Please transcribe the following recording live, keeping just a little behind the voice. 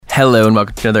Hello and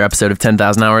welcome to another episode of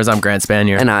 10,000 Hours. I'm Grant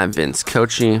Spanier. And I'm Vince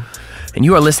Kochi. And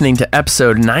you are listening to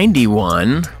episode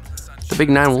 91. The big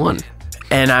 9-1.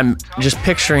 And I'm just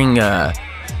picturing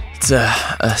it's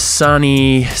a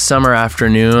sunny summer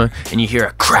afternoon and you hear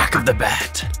a crack of the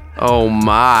bat. Oh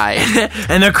my.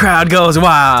 And the crowd goes,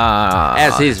 wow.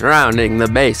 As he's rounding the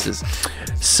bases.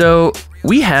 So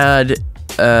we had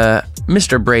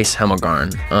Mr. Brace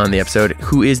Hemmelgarn on the episode,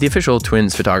 who is the official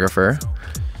Twins photographer.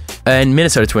 And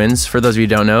Minnesota Twins, for those of you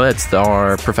who don't know, that's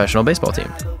our professional baseball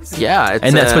team. Yeah.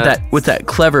 And that's what that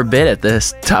clever bit at the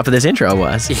top of this intro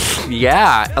was.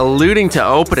 Yeah, alluding to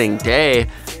opening day,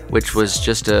 which was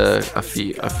just a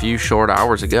few short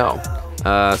hours ago.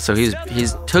 So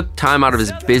he's took time out of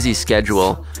his busy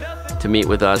schedule to meet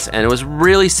with us, and it was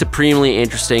really supremely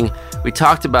interesting. We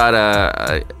talked about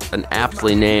an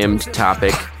aptly named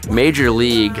topic, Major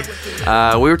League. We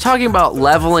were talking about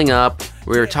leveling up.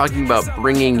 We were talking about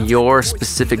bringing your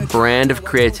specific brand of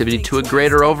creativity to a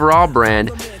greater overall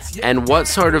brand, and what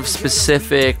sort of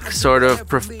specific sort of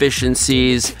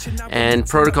proficiencies and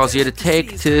protocols you had to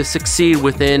take to succeed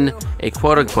within a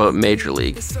quote-unquote major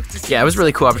league. Yeah, it was a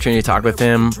really cool opportunity to talk with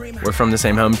him. We're from the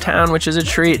same hometown, which is a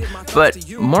treat, but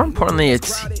more importantly,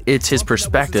 it's his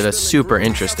perspective that's super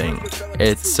interesting.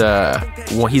 It's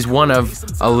he's one of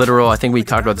a literal, I think we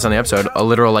talked about this on the episode, a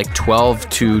literal like 12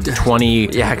 to 20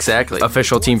 yeah, exactly.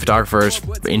 official team photographers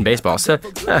in baseball. So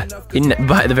by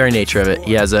the very nature of it,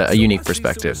 he has a unique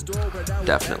perspective.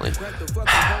 Definitely.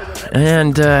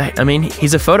 And I mean,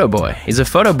 he's a photo boy.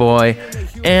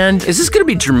 And is this going to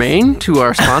be germane to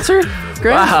our sponsor?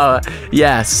 Wow.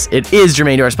 Yes, it is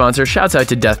germane to our sponsor. Shouts out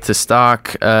to Death to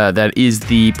Stock. That is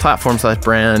the platform /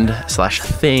 brand /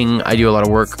 thing I do a lot of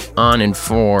work on and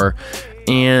for.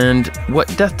 And what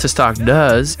Death to Stock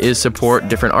does is support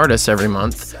different artists every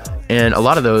month. And a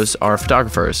lot of those are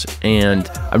photographers. And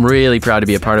I'm really proud to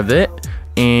be a part of it.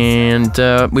 And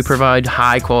we provide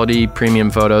high quality premium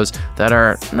photos that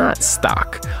are not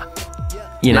stock.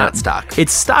 Not stock.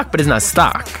 It's stock, but it's not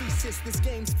stock.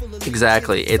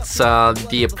 Exactly. It's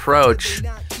the approach,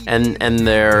 and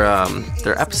their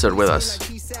episode with us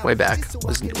way back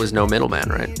was no middleman,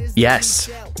 right? Yes.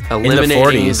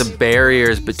 Eliminating in the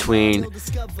barriers between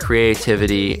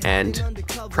creativity and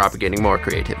propagating more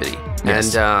creativity.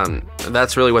 Yes. And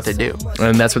that's really what they do.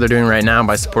 And that's what they're doing right now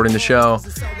by supporting the show.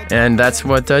 And that's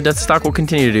what Death to Stock will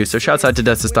continue to do. So shouts out to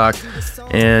Death to Stock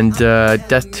and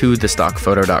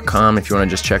deathtothestockphoto.com if you want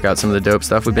to just check out some of the dope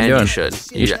stuff we've been doing. You should.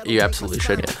 You absolutely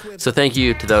should. Yeah. So thank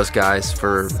you to those guys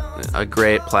for a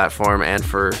great platform and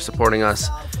for supporting us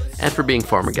and for being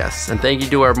former guests. And thank you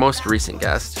to our most recent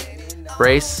guest,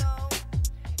 Brace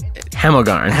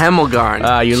Hemmelgarn.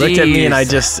 You looked at me and I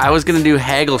was going to do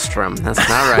Hagelstrom. That's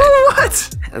not right.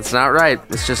 What? That's not right.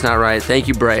 It's just not right. Thank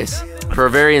you, Brace, for a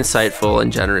very insightful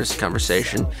and generous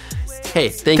conversation. Hey,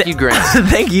 thank you, Grant.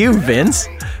 Thank you, Vince.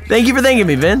 Thank you for thanking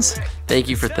me, Vince. Thank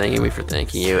you for thanking me for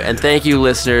thanking you. And thank you,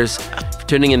 listeners, for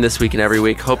tuning in this week and every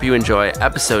week. Hope you enjoy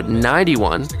episode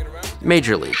 91,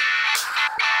 Major League.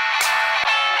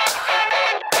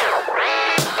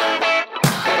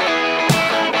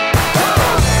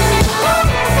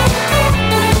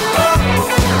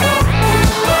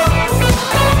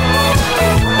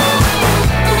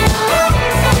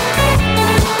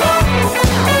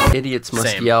 Idiots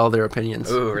must yell their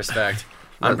opinions. Ooh, respect.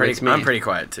 I'm pretty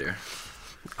quiet too.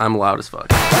 I'm loud as fuck.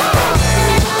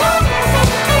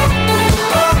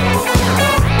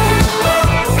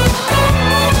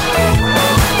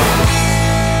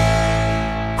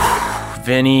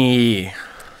 Vinny.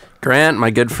 Grant,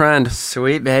 my good friend.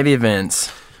 Sweet baby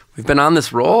Vince. We've been on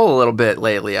this roll a little bit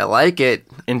lately. I like it.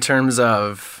 In terms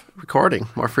of recording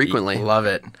more frequently. Love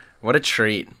it. What a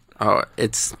treat. Oh,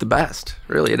 it's the best.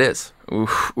 Really, it is.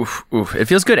 Oof, oof, oof. It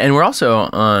feels good. And we're also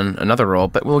on another roll,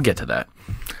 but we'll get to that.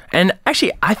 And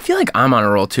actually, I feel like I'm on a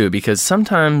roll too, because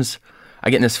sometimes I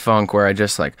get in this funk where I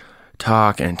just like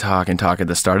talk and talk and talk at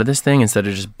the start of this thing instead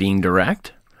of just being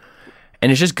direct.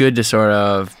 And it's just good to sort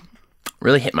of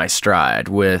really hit my stride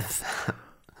with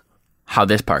how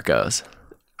this part goes.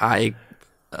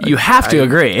 You have to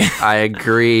agree. I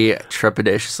agree.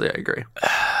 Trepidatiously, I agree.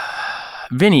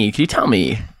 Vinny, can you tell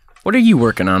me, what are you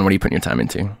working on? What are you putting your time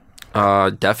into?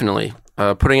 Definitely.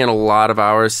 Putting in a lot of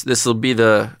hours. This will be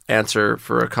the answer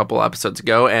for a couple episodes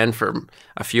ago and for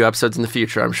a few episodes in the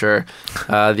future, I'm sure.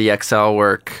 The Excel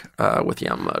work with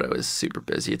Yamamoto is super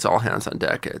busy. It's all hands on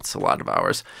deck. It's a lot of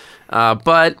hours.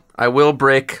 But I will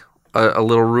break a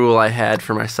little rule I had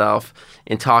for myself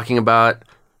in talking about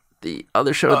the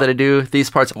other show that I do, These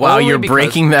Parts. Wow, only you're because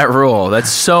breaking that rule. That's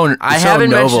so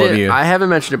noble of you. I haven't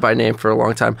mentioned it by name for a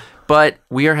long time, but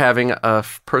we are having a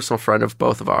personal friend of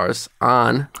both of ours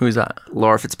on. Who's that?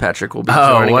 Laura Fitzpatrick will be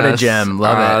joining what us. a gem.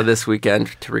 Love it. This weekend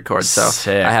to record. So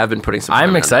Sick. I have been putting some time I'm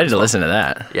in excited to well. listen to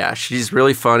that. Yeah, she's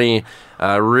really funny,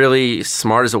 really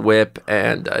smart as a whip,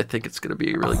 and I think it's going to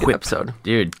be a really good episode.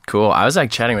 Dude, cool. I was like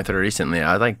chatting with her recently.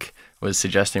 I like was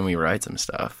suggesting we write some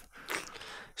stuff.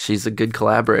 She's a good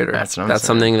collaborator. That's what I'm saying.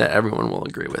 Something that everyone will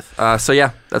agree with. So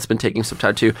yeah, that's been taking some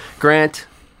time too. Grant,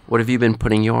 what have you been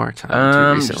putting your time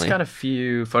into recently? Just got a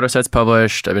few photo sets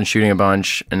published. I've been shooting a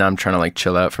bunch, and now I'm trying to like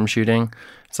chill out from shooting.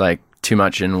 It's like too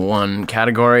much in one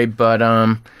category, but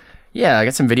yeah, I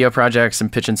got some video projects. I'm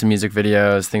pitching some music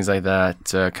videos, things like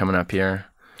that coming up here,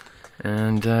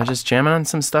 and just jamming on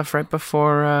some stuff right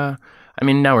before. I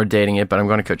mean, now we're dating it, but I'm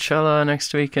going to Coachella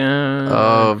next weekend.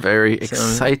 Oh, very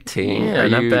exciting. Yeah,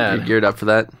 not bad. You geared up for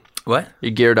that? What?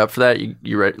 You geared up for that? You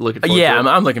looking forward to it?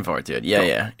 I'm looking forward to it.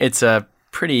 Yeah. It's a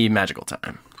pretty magical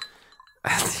time.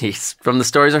 From the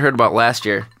stories I heard about last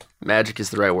year, magic is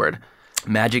the right word.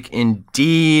 Magic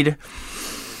indeed.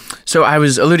 So I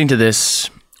was alluding to this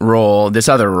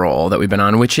other role that we've been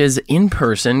on, which is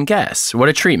in-person guests. What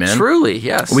a treat, man. Truly,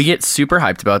 yes. We get super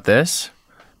hyped about this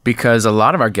because a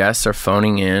lot of our guests are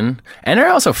phoning in, and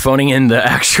they're also phoning in the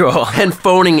actual... And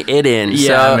phoning it in.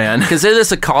 Yeah, man. Consider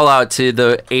this a call out to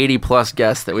the 80-plus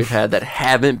guests that we've had that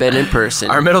haven't been in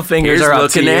person. Our middle fingers are up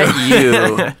to looking at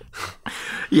you.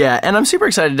 Yeah, and I'm super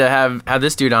excited to have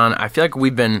this dude on. I feel like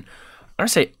we've been... I don't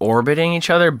say orbiting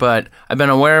each other, but I've been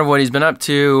aware of what he's been up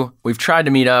to. We've tried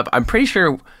to meet up. I'm pretty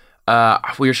sure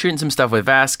we were shooting some stuff with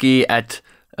Vasky at,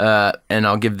 and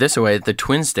I'll give this away, at the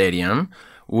Twin Stadium,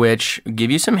 which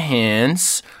give you some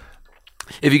hints.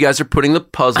 If you guys are putting the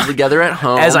puzzle together at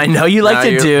home. As I know you like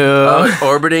to do.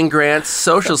 Orbiting Grant's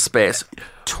social space.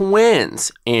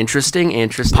 Twins. Interesting.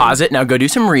 Pause it. Now go do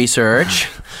some research.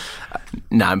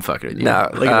 Nah, I'm fucking with you. No,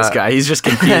 look at this guy. He's just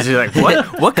confused. He's like,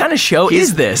 what kind of show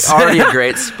is this? Already a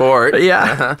great sport.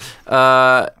 Yeah.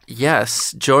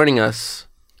 Yes, joining us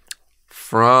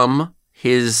from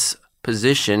his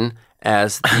position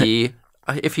as the,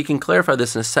 if he can clarify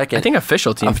this in a second. I think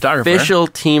official team photographer. Official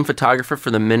team photographer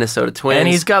for the Minnesota Twins. And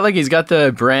he's got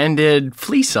the branded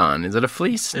fleece on. Is it a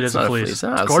fleece? It is a fleece.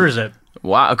 Oh, it's quarter zip.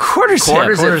 Wow, a quarter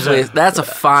zip. Fleece. That's a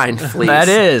fine fleece. That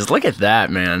is. Look at that,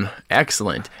 man.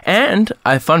 Excellent. And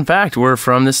a fun fact, we're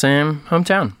from the same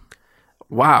hometown.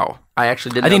 Wow. I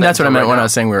actually didn't know I think that that's what I meant right when now. I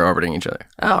was saying we were orbiting each other.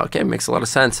 Oh, okay. Makes a lot of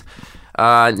sense.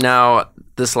 Now,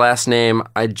 this last name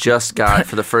I just got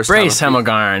for the first time. Brace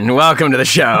Hemmelgarn, welcome to the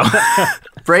show.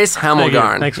 Brace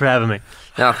Hemmelgarn. Thanks for having me.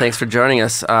 No, thanks for joining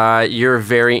us. You're a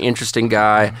very interesting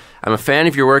guy. I'm a fan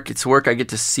of your work. It's work I get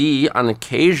to see on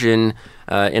occasion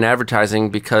in advertising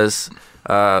because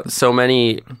so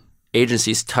many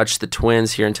agencies touch the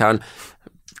Twins here in town.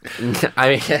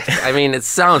 I mean, it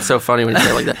sounds so funny when you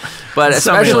say it like that. But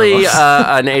especially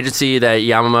an agency that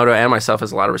Yamamoto and myself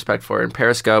has a lot of respect for in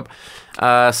Periscope.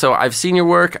 So I've seen your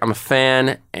work. I'm a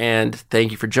fan, and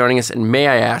thank you for joining us. And may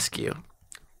I ask you,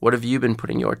 what have you been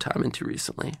putting your time into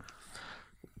recently?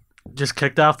 Just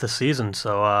kicked off the season,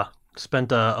 so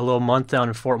spent a little month down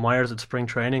in Fort Myers at spring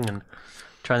training and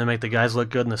trying to make the guys look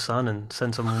good in the sun and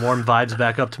send some warm vibes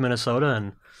back up to Minnesota.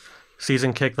 And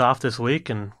season kicked off this week,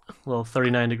 and a little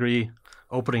 39-degree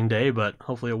opening day, but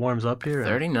hopefully it warms up here.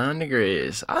 39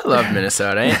 degrees. I love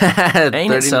Minnesota.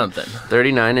 Ain't it something?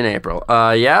 39 in April.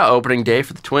 Yeah, opening day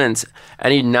for the Twins.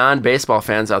 Any non-baseball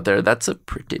fans out there, that's a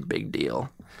pretty big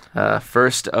deal.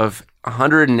 First of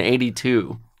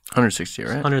 182. 160,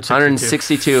 right?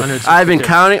 162. I've been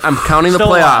counting. I'm counting the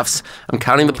playoffs. I'm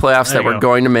counting the playoffs that we're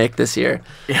going to make this year.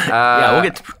 Yeah, we'll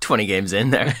get 20 games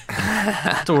in there.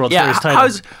 It's a World Series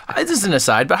title. This is an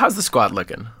aside, but how's the squad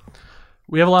looking?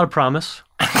 We have a lot of promise.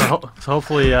 So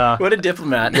hopefully... what a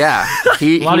diplomat. Yeah,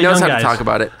 he knows how to talk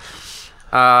about it.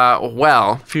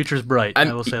 Well, future's bright.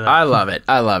 I will say that. I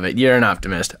love it. You're an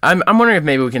optimist. I'm wondering if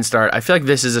maybe we can start. I feel like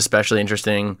this is especially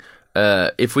interesting.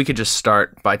 If we could just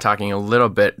start by talking a little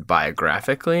bit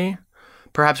biographically.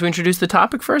 Perhaps we introduce the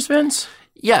topic first, Vince?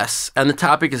 Yes, and the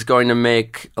topic is going to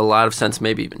make a lot of sense,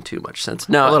 maybe even too much sense.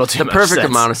 No, a little too much perfect sense.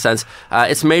 amount of sense.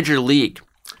 It's Major League.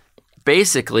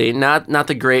 Basically, not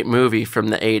the great movie from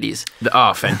the 80s.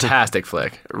 Fantastic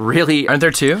flick. Really. Aren't there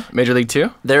two? Major League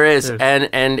 2? There is,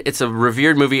 and it's a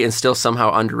revered movie and still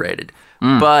somehow underrated.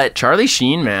 But Charlie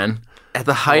Sheen, man. at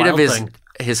the height of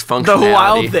his The functionality.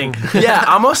 wild thing. Yeah,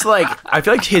 almost like I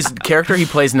feel like his character he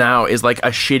plays now is like a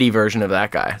shitty version of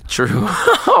that guy. True.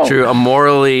 True. A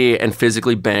morally and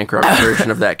physically bankrupt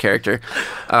version of that character.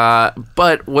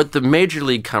 But what the Major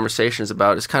League conversation is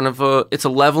about is kind of it's a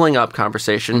leveling up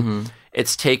conversation. Mm-hmm.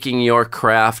 It's taking your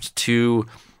craft to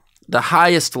the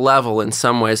highest level in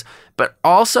some ways, but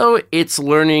also it's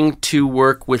learning to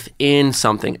work within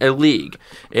something, a league.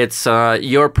 It's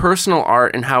your personal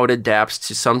art and how it adapts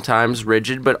to sometimes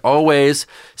rigid, but always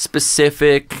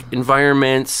specific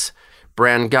environments,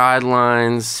 brand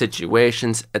guidelines,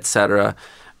 situations, etc.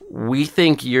 We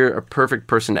think you're a perfect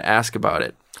person to ask about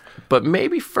it. But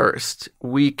maybe first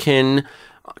we can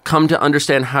come to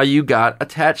understand how you got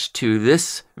attached to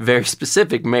this very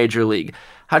specific major league.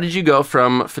 How did you go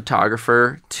from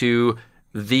photographer to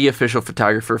the official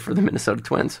photographer for the Minnesota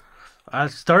Twins? I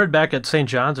started back at St.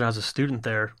 John's when I was a student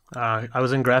there. I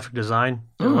was in graphic design,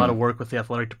 did a lot of work with the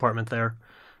athletic department there.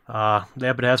 They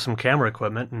happened to have some camera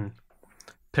equipment and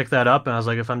picked that up, and I was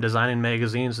like, if I'm designing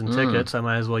magazines and tickets, I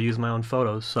might as well use my own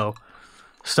photos. So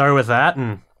started with that,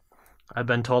 and I've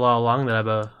been told all along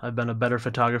that I've been a better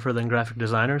photographer than graphic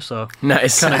designer, so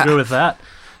Nice. kind of grew with that.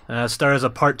 Started as a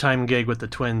part-time gig with the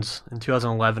Twins in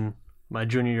 2011, my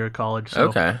junior year of college. So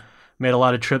Okay. made a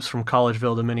lot of trips from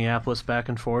Collegeville to Minneapolis back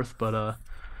and forth, but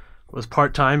was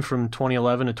part-time from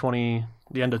 2011 to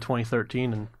the end of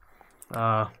 2013, and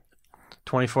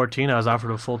 2014 I was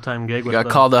offered a full-time gig. Got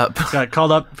called up. Got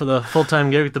called up for the full-time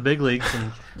gig with the big leagues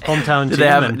and hometown Did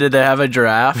team. they have a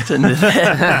draft? And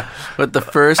With the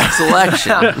first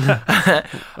selection.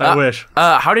 I wish.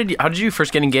 how did you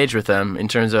first get engaged with them in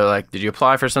terms of like, did you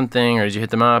apply for something or did you hit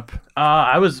them up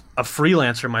I was a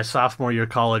freelancer my sophomore year of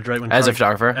college, right when as a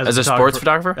photographer? As a sports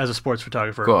photographer? As a sports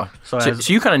photographer. Cool. So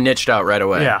you kind of niched out right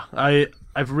away. yeah,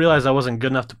 I've realized I wasn't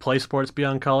good enough to play sports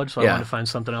beyond college, so I Yeah. wanted to find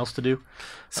something else to do.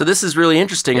 So this is really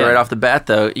interesting right off the bat,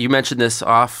 though. You mentioned this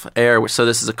off air, so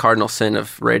this is a cardinal sin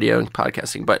of radio and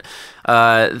podcasting, but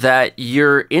that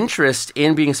your interest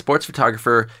in being a sports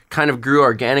photographer kind of grew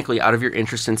organically out of your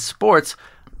interest in sports,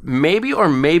 maybe or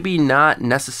maybe not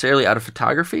necessarily out of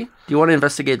photography. Do you want to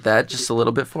investigate that just a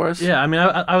little bit for us? Yeah, I mean,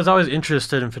 I was always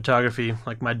interested in photography.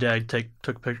 Like my dad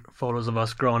took photos of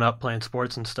us growing up playing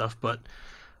sports and stuff, but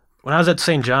when I was at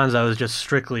St. John's, I was just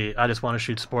strictly, I just want to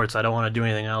shoot sports. I don't want to do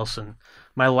anything else. And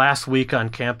my last week on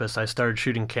campus, I started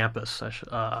shooting campus,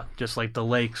 just like the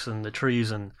lakes and the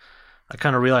trees. And I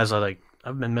kind of realized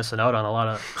I've been missing out on a lot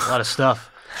of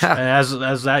stuff. And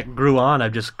as that grew on,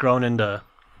 I've just grown into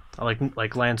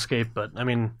like landscape. But I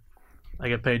mean, I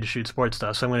get paid to shoot sports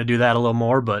stuff, so I'm going to do that a little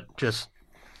more. But just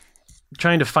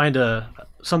trying to find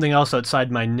something else outside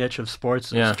my niche of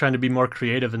sports, and just trying to be more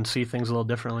creative and see things a little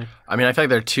differently. I mean, I feel like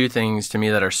there are two things to me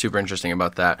that are super interesting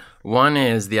about that. One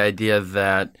is the idea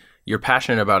that you're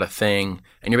passionate about a thing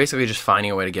and you're basically just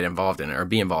finding a way to get involved in it or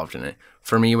be involved in it.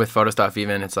 For me with photo stuff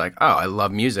even, it's like, oh, I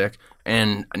love music,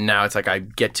 and now it's like I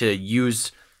get to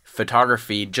use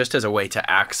photography just as a way to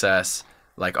access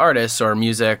like artists or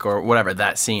music or whatever,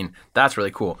 that scene. That's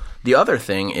really cool. The other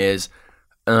thing is,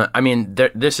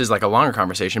 this is like a longer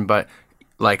conversation, but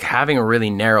like having a really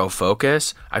narrow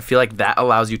focus, I feel like that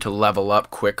allows you to level up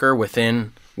quicker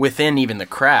within even the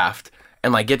craft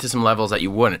and like get to some levels that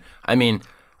you wouldn't. I mean,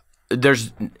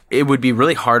 it would be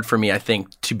really hard for me, I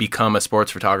think, to become a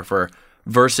sports photographer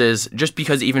versus just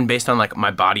because even based on like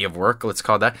my body of work, let's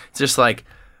call it that, it's just like,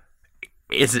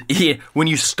 when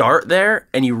you start there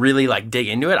and you really like dig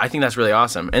into it, I think that's really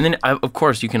awesome. And then of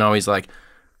course you can always like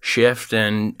shift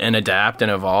and adapt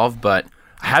and evolve, but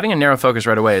having a narrow focus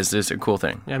right away is just a cool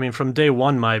thing. Yeah, I mean, from day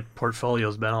one, my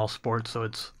portfolio's been all sports, so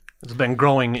it's been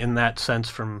growing in that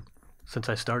sense since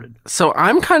I started. So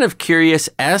I'm kind of curious,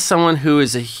 as someone who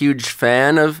is a huge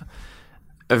fan of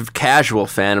casual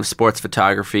fan of sports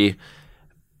photography,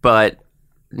 but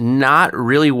not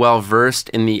really well versed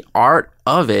in the art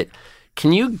of it,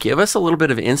 can you give us a little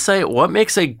bit of insight? What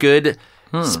makes a good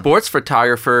sports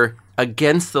photographer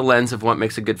against the lens of what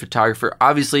makes a good photographer?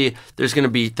 Obviously, there's going to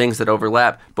be things that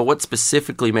overlap, but what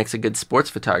specifically makes a good sports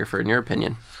photographer, in your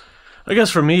opinion? I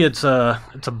guess for me, it's a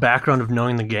background of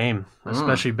knowing the game,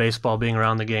 especially baseball, being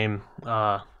around the game,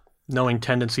 knowing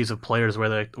tendencies of players, where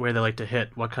they like to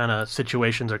hit, what kind of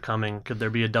situations are coming. Could there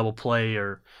be a double play,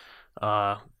 or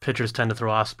pitchers tend to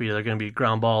throw off speed? They're going to be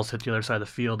ground balls hit the other side of the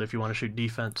field if you want to shoot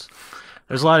defense.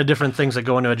 There's a lot of different things that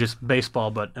go into just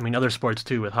baseball, but I mean other sports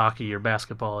too, with hockey or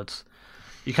basketball.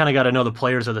 You kind of got to know the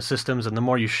players or the systems, and the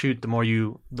more you shoot, the more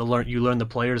you learn the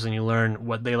players, and you learn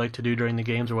what they like to do during the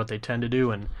games or what they tend to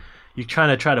do, and you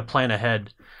try to plan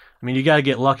ahead. I mean, you got to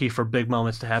get lucky for big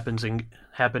moments to happen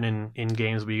in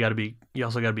games, but you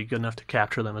also got to be good enough to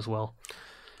capture them as well.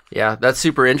 Yeah, that's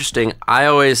super interesting. I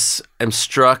always am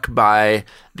struck by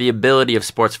the ability of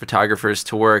sports photographers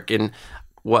to work in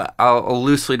what I'll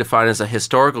loosely define as a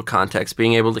historical context,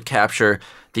 being able to capture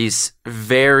these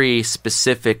very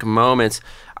specific moments.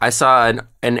 I saw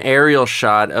an aerial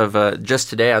shot of just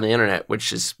today on the internet,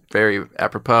 which is very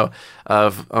apropos,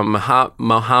 of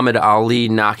Muhammad Ali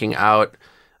knocking out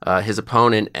his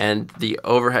opponent, and the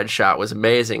overhead shot was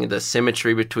amazing. The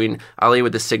symmetry between Ali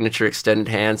with the signature extended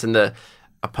hands and the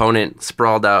opponent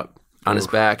sprawled out on his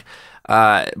back.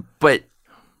 But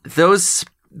those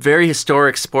very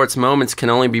historic sports moments can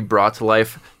only be brought to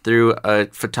life through a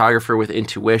photographer with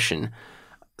intuition.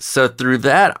 So through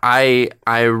that, I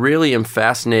really am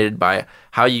fascinated by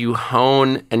how you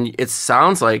hone, and it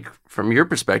sounds like from your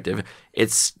perspective,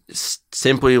 it's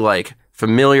simply like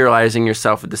familiarizing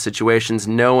yourself with the situations,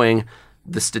 knowing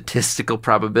the statistical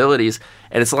probabilities,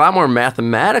 and it's a lot more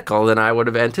mathematical than I would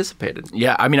have anticipated.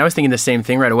 Yeah, I mean, I was thinking the same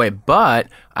thing right away, but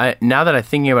now that I'm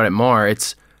thinking about it more,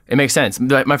 it makes sense.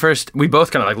 We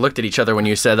both kind of like looked at each other when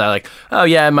you said that, like, oh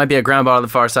yeah, it might be a ground ball on the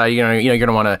far side. You're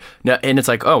gonna want to, and it's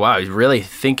like, oh wow, he's really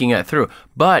thinking it through.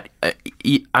 But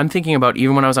I'm thinking about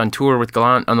even when I was on tour with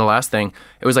Gallant on the last thing,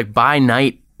 it was like by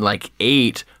night like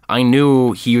 8, I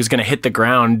knew he was gonna hit the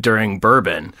ground during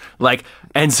Bourbon, like,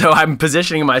 and so I'm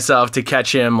positioning myself to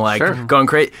catch him like going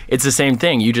crazy. It's the same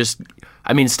thing.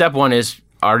 Step one is,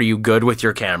 are you good with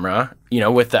your camera,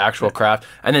 with the actual craft?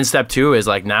 And then step 2 is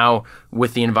like now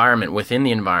with the environment, within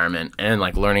the environment, and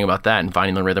like learning about that and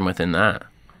finding the rhythm within that.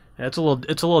 Yeah, it's a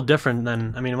little different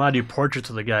than, when I do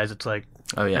portraits of the guys, it's like,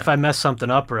 if I mess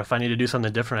something up or if I need to do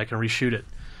something different, I can reshoot it.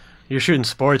 You're shooting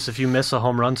sports, if you miss a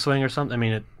home run swing or something,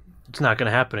 it's not going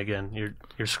to happen again.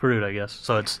 You're screwed, I guess.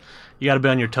 So you got to be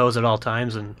on your toes at all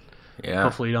times, and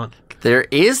hopefully you don't. There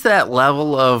is that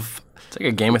level of... It's like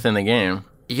a game within the game.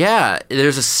 Yeah,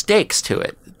 there's a stakes to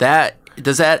it.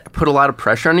 Does that put a lot of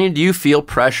pressure on you? Do you feel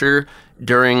pressure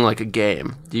during like a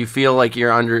game? Do you feel like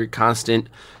you're under constant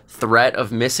threat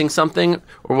of missing something,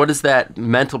 or what does that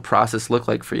mental process look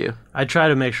like for you? I try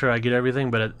to make sure I get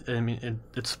everything, but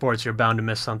it's sports. You're bound to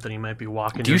miss something. You might be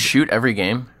walking. Do you shoot every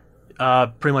game?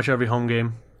 Pretty much every home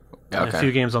game. Okay. And a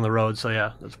few games on the road. So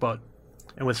yeah, that's about.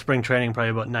 And with spring training, probably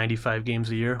about 95 games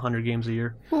a year, 100 games a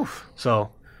year. Oof.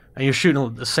 So. And you're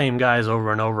shooting the same guys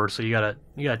over and over, so you gotta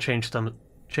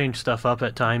change stuff up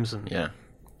at times and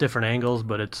different angles.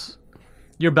 But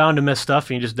you're bound to miss stuff,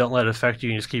 and you just don't let it affect you.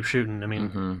 And you just keep shooting.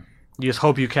 You just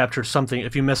hope you capture something.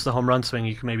 If you miss the home run swing,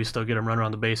 you can maybe still get him run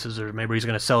around the bases, or maybe he's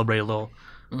going to celebrate a little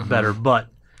better. But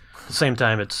at the same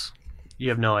time, you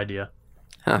have no idea.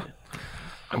 Huh.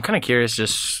 I'm kind of curious,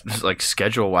 just like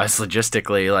schedule wise,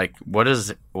 logistically, like what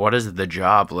does the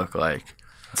job look like?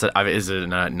 Is it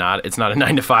not? It's not a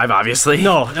 9 to 5, obviously.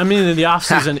 No, in the off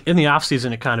season. In the off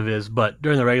season, it kind of is, but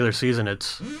during the regular season,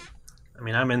 it's.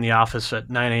 I'm in the office at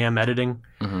 9 a.m. editing,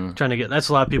 trying to get. That's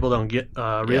a lot of people don't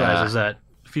realize is that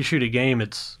if you shoot a game,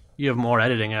 you have more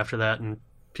editing after that, and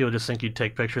people just think you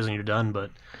take pictures and you're done. But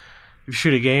if you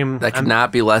shoot a game, that could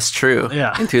not be less true.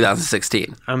 Yeah. In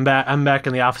 2016, I'm back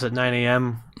in the office at 9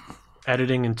 a.m.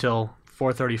 editing until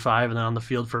 4:35, and then on the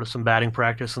field for some batting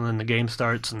practice, and then the game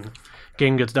starts and.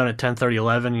 Game gets done at 10:30,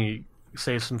 11. You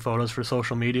save some photos for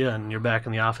social media, and you're back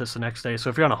in the office the next day. So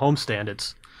if you're on a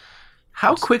homestand,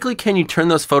 how quickly can you turn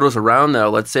those photos around,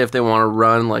 though? Let's say if they want to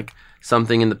run like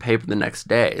something in the paper the next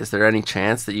day, is there any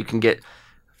chance that you can get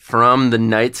from the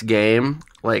night's game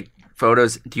like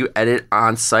photos? Do you edit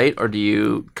on site, or do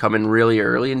you come in really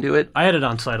early and do it? I edit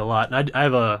on site a lot, and I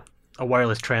have a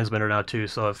wireless transmitter now too.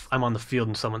 So if I'm on the field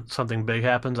and something big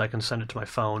happens, I can send it to my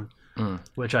phone,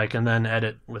 which I can then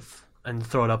edit with. And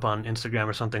throw it up on Instagram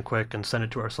or something quick and send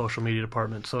it to our social media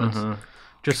department. So it's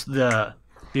just the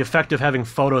effect of having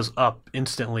photos up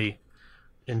instantly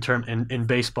in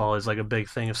baseball is like a big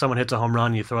thing. If someone hits a home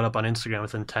run, you throw it up on Instagram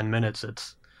within 10 minutes,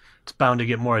 it's bound to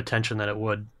get more attention than it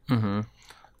would a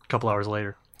couple hours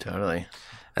later. Totally.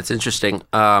 That's interesting.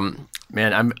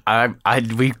 Man,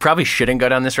 we probably shouldn't go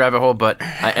down this rabbit hole, but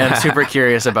I am super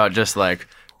curious about just like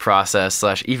process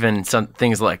 / even some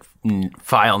things like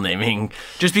file naming,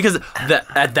 just because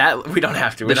at that we don't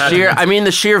have to.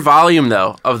 The sheer volume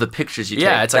though of the pictures you take.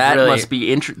 Yeah, it's that like really, must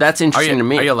be that's interesting to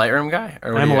me. Are you a Lightroom guy?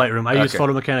 I'm a Lightroom. I use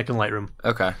Photo Mechanic and Lightroom.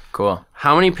 Okay, cool.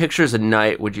 How many pictures a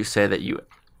night would you say that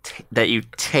you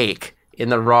take in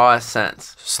the rawest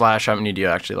sense? / how many do you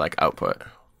actually like output?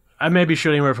 I may be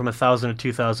shooting anywhere from 1,000 to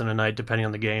 2,000 a night, depending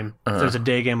on the game. If there's a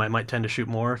day game, I might tend to shoot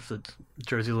more if the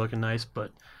jersey looking nice,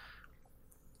 but.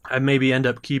 I maybe end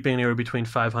up keeping anywhere between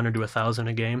 500 to 1,000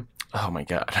 a game. Oh my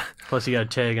god! Plus, you got to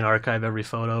tag and archive every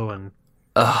photo, and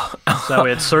so that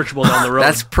way it's searchable down the road.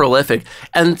 That's prolific.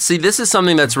 And see, this is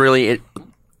something that's really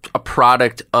a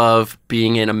product of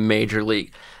being in a major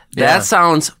league. That Yeah.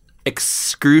 sounds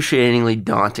excruciatingly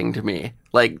daunting to me.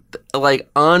 Like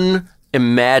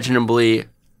unimaginably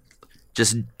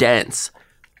just dense.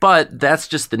 But that's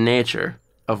just the nature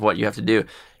of what you have to do.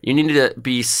 You need to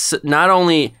be not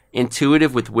only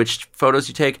intuitive with which photos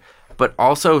you take, but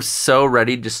also so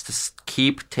ready just to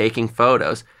keep taking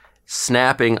photos,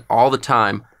 snapping all the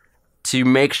time to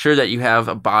make sure that you have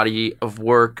a body of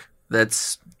work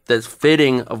that's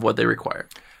fitting of what they require.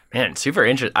 Man, super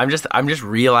interesting. I'm just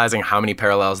realizing how many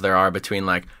parallels there are between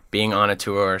like being on a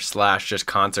tour / just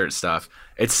concert stuff.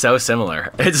 It's so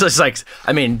similar. It's just like,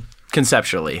 I mean,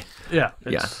 conceptually. Yeah.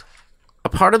 Yeah. A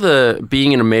part of the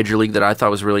being in a major league that I thought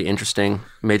was really interesting,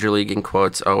 major league in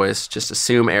quotes always, just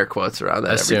assume air quotes around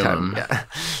that every time.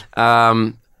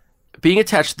 Yeah. Being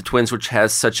attached to the Twins, which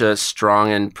has such a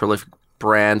strong and prolific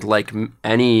brand like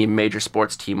any major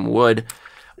sports team would,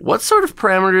 what sort of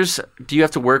parameters do you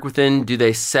have to work within? Do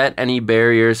they set any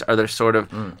barriers? Are there sort of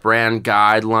brand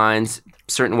guidelines,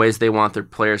 certain ways they want their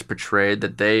players portrayed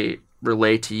that they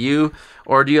relate to you?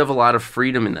 Or do you have a lot of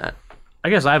freedom in that? I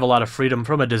guess I have a lot of freedom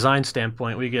from a design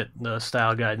standpoint. We get the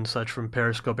style guide and such from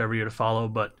Periscope every year to follow,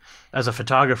 but as a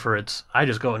photographer, I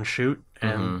just go and shoot,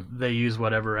 and they use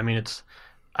whatever. I mean,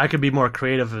 I could be more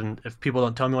creative, and if people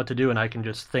don't tell me what to do, and I can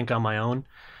just think on my own.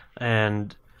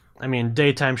 And I mean,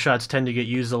 daytime shots tend to get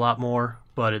used a lot more,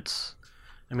 but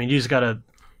you just gotta.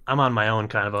 I'm on my own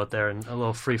kind of out there, and a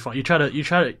little free fun. You try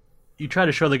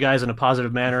to show the guys in a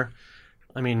positive manner.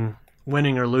 I mean,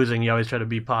 winning or losing, you always try to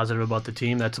be positive about the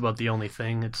team. That's about the only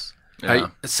thing.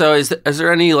 So is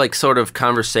there any like sort of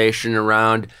conversation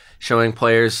around showing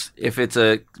players if it's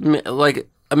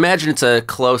imagine it's a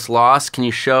close loss? Can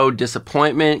you show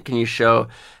disappointment? Can you show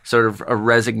sort of a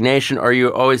resignation? Are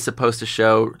you always supposed to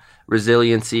show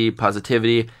resiliency,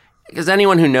 positivity? Because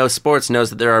anyone who knows sports knows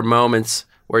that there are moments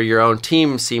where your own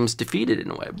team seems defeated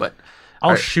in a way. But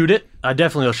I'll shoot it. I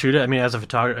definitely will shoot it. I mean, as a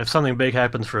photographer, if something big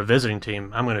happens for a visiting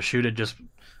team, I'm going to shoot it.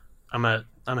 I'm a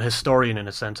historian in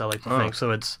a sense, I like to think.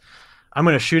 So I'm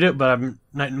going to shoot it, but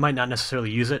might not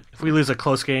necessarily use it. If we lose a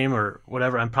close game or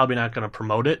whatever, I'm probably not going to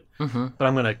promote it. But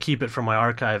I'm going to keep it from my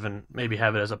archive and maybe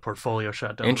have it as a portfolio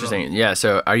shot down the road. Interesting. Yeah.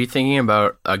 So are you thinking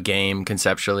about a game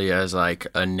conceptually as like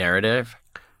a narrative?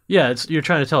 Yeah, you're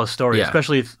trying to tell a story, Yeah.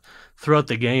 especially throughout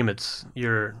the game.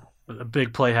 A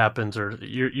big play happens, or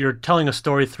you're telling a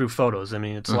story through photos. I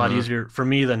mean, it's a lot easier for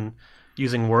me than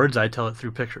using words. I tell it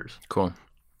through pictures. Cool.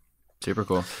 Super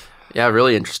cool. yeah,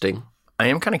 really interesting. I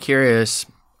am kind of curious.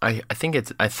 I think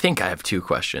I have two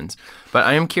questions, but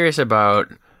I am curious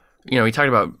about, we talked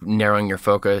about narrowing your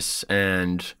focus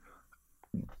and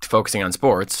focusing on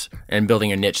sports and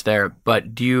building a niche there,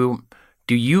 but do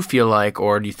you feel like,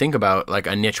 or do you think about like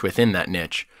a niche within that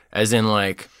niche, as in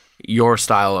like your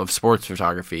style of sports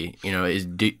photography?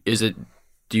 Do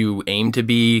you aim to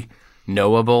be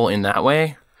knowable in that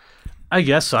way? I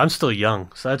guess so. I'm still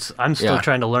young, so I'm still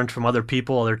trying to learn from other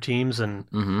people, other teams, and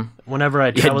whenever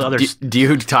I travel with others. Do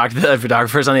you talk to the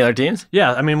photographers on the other teams?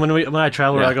 Yeah, I mean, when I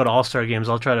travel or I go to All-Star games,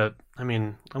 I'll try to. I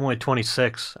mean, I'm only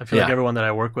 26. I feel like everyone that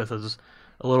I work with is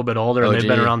a little bit older, and they've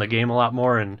been around the game a lot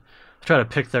more, and I try to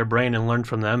pick their brain and learn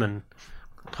from them, and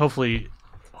hopefully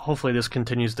this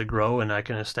continues to grow and I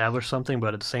can establish something.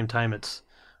 But at the same time,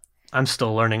 I'm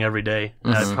still learning every day.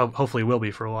 And I hopefully will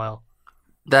be for a while.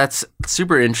 That's a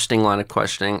super interesting line of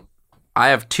questioning. I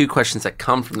have two questions that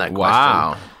come from that question.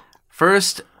 Wow.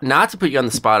 First, not to put you on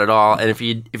the spot at all, and if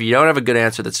you don't have a good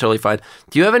answer, that's totally fine.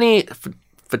 Do you have any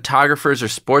photographers or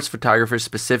sports photographers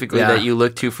specifically that you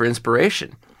look to for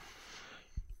inspiration?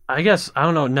 I guess I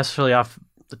don't know necessarily off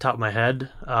the top of my head.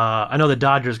 I know the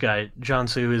Dodgers guy, John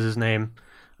Su is his name.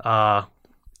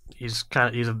 He's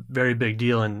a very big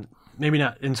deal, and maybe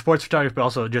not in sports photography, but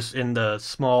also just in the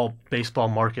small baseball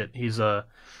market. He's a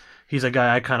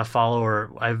guy I kind of follow,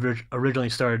 or I originally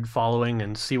started following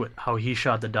and see how he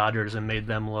shot the Dodgers and made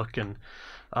them look. And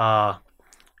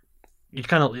you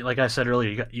kind of, like I said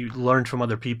earlier, you learn from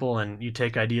other people and you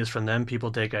take ideas from them.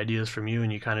 People take ideas from you,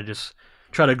 and you kind of just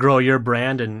try to grow your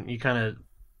brand, and you kind of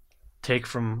take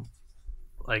from,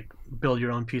 like, build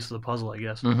your own piece of the puzzle, I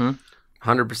guess.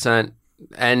 100%.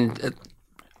 And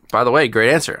by the way,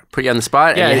 great answer. Put you on the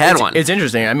spot, and you had one. It's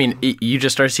interesting. I mean, you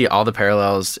just start to see all the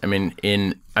parallels. I mean,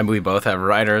 we both have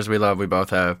writers we love. We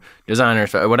both have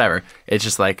designers, whatever. It's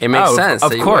just like, it makes sense.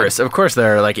 Of course,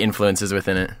 there are like influences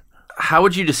within it. How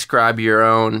would you describe your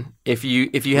own, if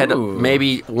you had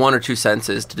maybe one or two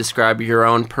sentences to describe your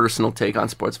own personal take on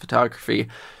sports photography?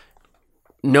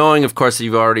 Knowing, of course, that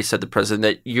you've already said the president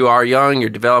that you are young, you're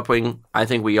developing. I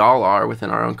think we all are within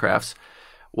our own crafts.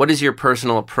 What is your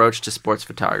personal approach to sports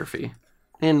photography?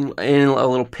 in a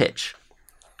little pitch.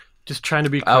 Just trying to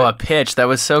be Oh, a pitch. That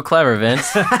was so clever,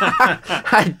 Vince.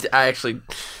 I actually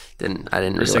didn't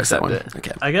realize that one. accept it.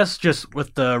 Okay. I guess just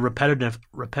with the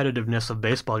repetitiveness of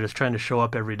baseball, just trying to show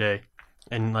up every day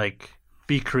and like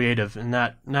be creative and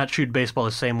not shoot baseball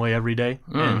the same way every day.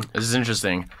 And This is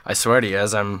interesting. I swear to you,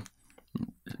 as I'm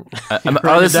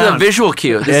Oh, this is a visual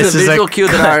cue. This is a visual cue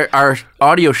that our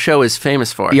audio show is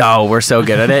famous for. Yo, we're so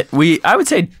good at it. I would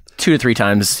say 2 to 3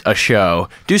 times a show,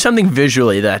 do something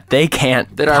visually that they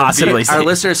can't possibly see. Our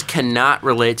listeners cannot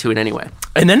relate to in any way.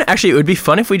 And then actually, it would be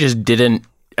fun if we just didn't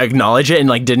acknowledge it and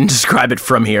like didn't describe it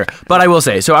from here. But I will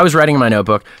say, so I was writing in my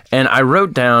notebook and I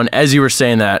wrote down, as you were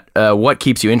saying that, what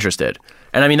keeps you interested.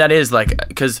 And I mean, that is like,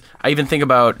 because I even think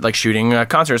about like shooting a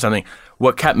concert or something.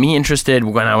 What kept me interested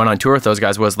when I went on tour with those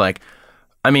guys was like,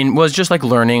 was just like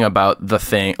learning about the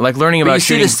thing, like learning about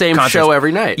shooting you see the same concerts. show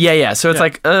every night. Yeah. So it's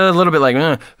like a little bit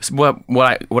like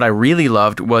what I really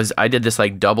loved was I did this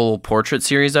like double portrait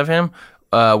series of him,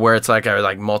 where it's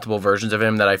like multiple versions of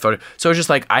him that I photoed. So it's just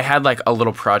like I had like a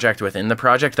little project within the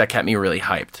project that kept me really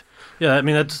hyped. yeah, I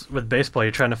mean that's with baseball.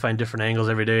 You're trying to find different angles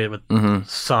every day with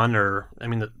sun, or I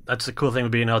mean that's the cool thing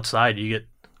with being outside. You get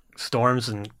storms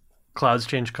and clouds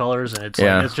change colors, and it's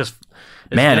Man,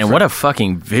 different. and what a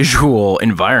fucking visual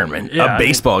environment, Yeah, a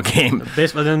baseball game.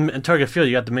 Baseball. Then in Target Field,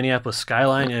 you got the Minneapolis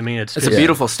skyline. I mean, it's It's a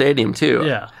beautiful stadium, too.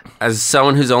 Yeah. As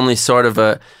someone who's only sort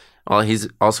of he's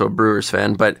also a Brewers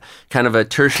fan, but kind of a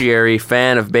tertiary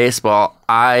fan of baseball,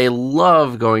 I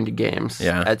love going to games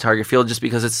at Target Field just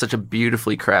because it's such a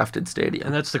beautifully crafted stadium.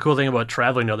 And that's the cool thing about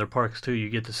traveling to other parks, too. You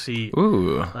get to see,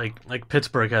 like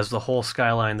Pittsburgh has the whole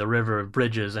skyline, the river,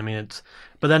 bridges. I mean,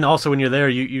 but then also when you're there,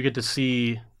 you get to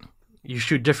see, you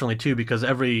shoot differently, too, because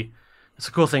it's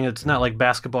a cool thing. It's not like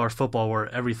basketball or football where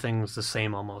everything's the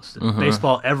same almost. In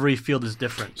baseball, every field is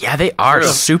different. Yeah, they are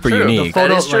super unique.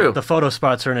 That is true. Like, the photo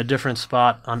spots are in a different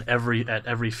spot at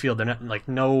every field. They're not like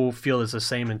no field is the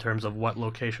same in terms of what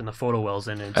location the photo well's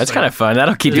in. That's kind of fun.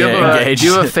 That'll keep you engaged. Do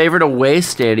you have a favorite away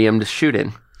stadium to shoot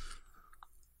in?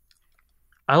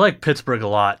 I like Pittsburgh a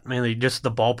lot. Mainly just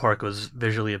the ballpark was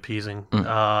visually appeasing.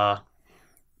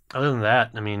 Other than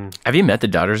that, I mean... Have you met the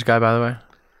Dodgers guy, by the way?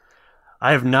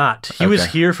 I have not. He was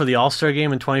here for the All-Star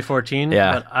game in 2014,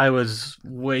 but I was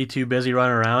way too busy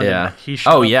running around. Yeah. He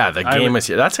showed up. The game was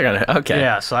here. That's kind of... Okay.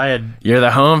 Yeah, so I had... You're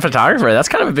the home photographer. That's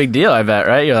kind of a big deal, I bet,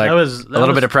 right? You're like a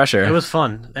little bit of pressure. It was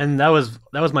fun. And that was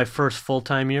my first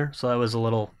full-time year, so that was a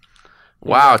little...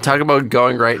 Wow, talk about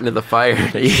going right into the fire.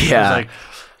 Yeah. I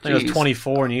think I was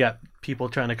 24, and you got people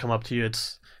trying to come up to you.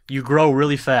 You grow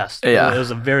really fast. Yeah. It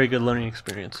was a very good learning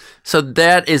experience. So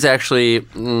that is actually,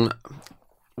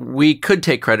 we could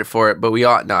take credit for it, but we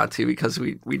ought not to because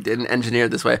we didn't engineer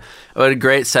it this way. But a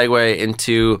great segue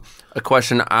into a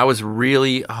question I was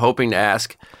really hoping to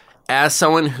ask. As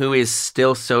someone who is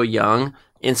still so young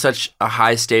in such a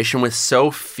high station with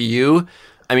so few,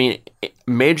 I mean,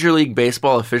 Major League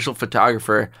Baseball official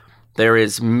photographer, there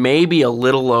is maybe a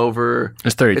little over...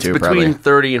 There's 32, it's between probably.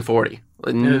 30 and 40.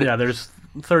 Yeah, there's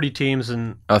 30 teams,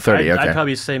 and 30, okay. I'd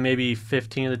probably say maybe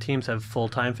 15 of the teams have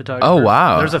full-time photographers. Oh,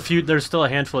 wow. There's still a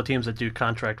handful of teams that do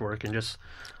contract work and just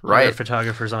hire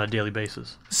photographers on a daily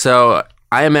basis. So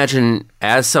I imagine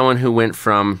as someone who went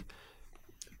from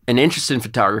an interest in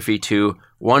photography to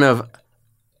one of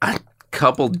a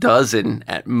couple dozen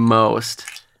at most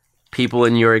people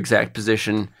in your exact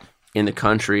position in the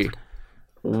country,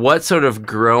 what sort of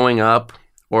growing up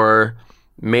or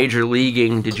major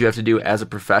leaguing did you have to do as a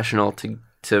professional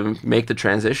to make the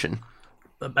transition?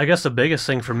 I guess the biggest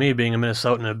thing for me, being a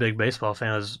Minnesotan and a big baseball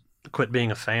fan, is quit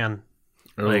being a fan.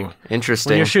 Ooh, like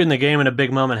interesting. When you're shooting the game and a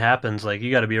big moment happens, like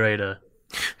you got to be ready to.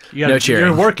 No cheering.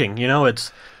 You're working.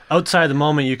 It's outside the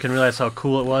moment you can realize how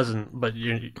cool it was, but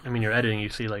you're editing. You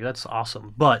see like that's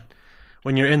awesome, but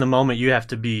when you're in the moment, you have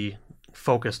to be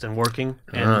focused and working,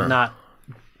 and not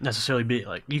necessarily be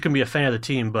like you can be a fan of the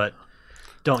team, but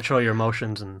don't show your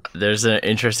emotions. And there's an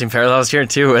interesting parallels here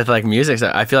too with like music.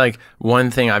 So I feel like one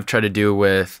thing I've tried to do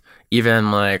with even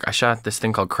like I shot this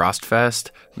thing called Crossed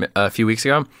Fest a few weeks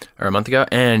ago or a month ago,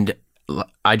 and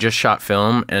I just shot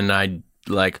film, and I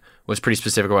like was pretty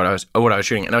specific about what I was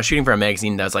shooting, and I was shooting for a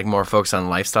magazine that's like more focused on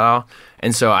lifestyle,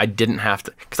 and so I didn't have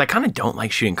to because I kind of don't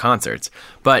like shooting concerts,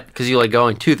 but because you like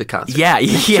going to the concert,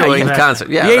 showing the concert,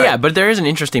 but there is an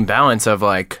interesting balance of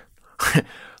like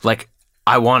like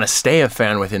I want to stay a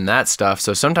fan within that stuff,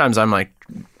 so sometimes I'm like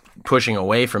pushing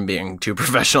away from being too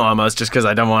professional almost just because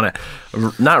I don't want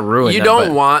to not ruin you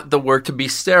don't want the work to be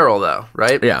sterile though,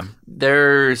 right? Yeah,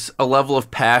 there's a level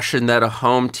of passion that a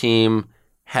home team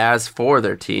has for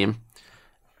their team,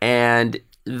 and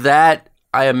that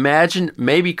I imagine,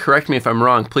 maybe correct me if I'm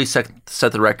wrong, please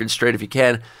set the record straight if you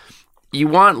can. You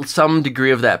want some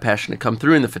degree of that passion to come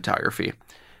through in the photography.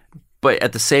 But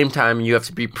at the same time, you have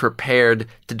to be prepared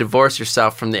to divorce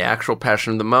yourself from the actual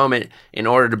passion of the moment in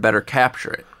order to better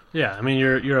capture it. Yeah, I mean,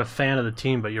 you're a fan of the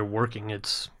team, but you're working.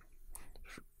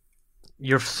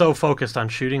 You're so focused on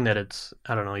shooting that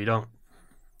I don't know,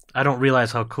 I don't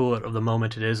realize how cool of the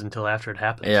moment it is until after it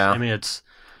happens. Yeah. I mean,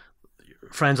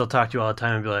 friends will talk to you all the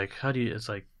time and be like, how do you, it's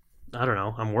like, I don't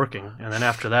know, I'm working. And then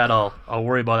after that, I'll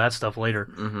worry about that stuff later.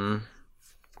 Mm-hmm.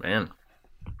 Man,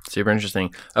 super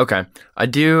interesting. Okay.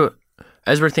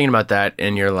 As we're thinking about that,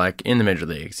 and you're like in the major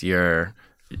leagues, you're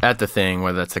at the thing,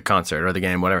 whether that's the concert or the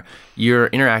game, whatever, you're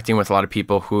interacting with a lot of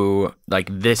people who like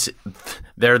this,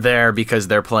 they're there because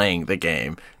they're playing the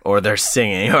game or they're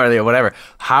singing or whatever.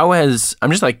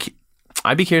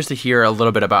 I'd be curious to hear a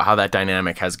little bit about how that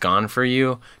dynamic has gone for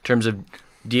you in terms of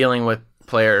dealing with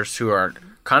players who are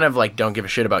kind of like don't give a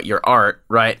shit about your art,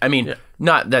 right? I mean,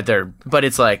 not that but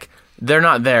it's like, they're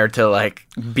not there to like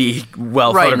be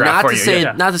well photographed for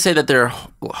you. Not to say that they're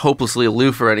hopelessly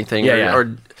aloof or anything,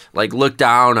 or like look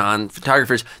down on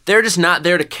photographers. They're just not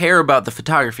there to care about the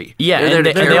photography. Yeah, and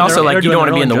they also like you don't want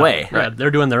to be in the way. Right, they're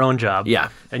doing their own job. Yeah,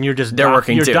 and you're just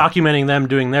working you're too. documenting them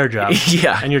doing their job.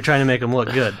 Yeah, and you're trying to make them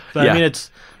look good. But I mean, it's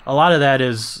a lot of that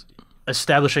is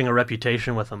establishing a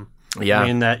reputation with them. Yeah, I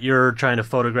mean that you're trying to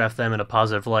photograph them in a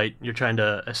positive light. You're trying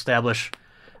to establish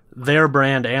their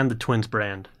brand and the Twins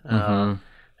brand.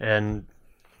 And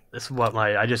this is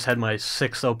I just had my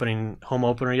 6th home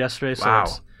opener yesterday. So wow.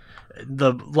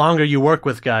 The longer you work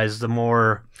with guys, the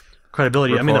more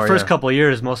credibility. I mean, the first couple of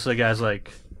years, most of the guys they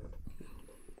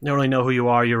don't really know who you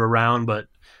are. You're around, but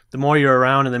the more you're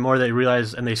around and the more they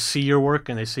realize and they see your work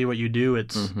and they see what you do,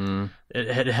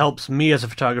 it helps me as a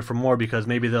photographer more because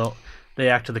maybe they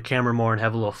act to the camera more and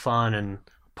have a little fun and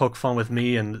poke fun with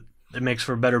me, and it makes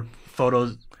for better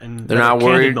photos and they're not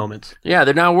worried moments. Yeah,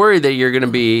 they're not worried that you're going to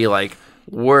be like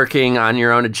working on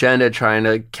your own agenda, trying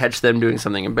to catch them doing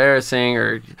something embarrassing,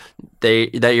 or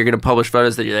that you're going to publish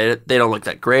photos that they don't look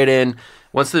that great in.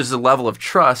 Once there's a level of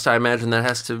trust, I imagine that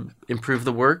has to improve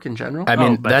the work in general. I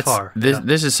mean,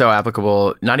 this is so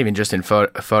applicable, not even just in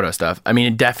photo stuff. I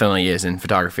mean, it definitely is in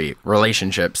photography,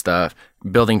 relationship stuff,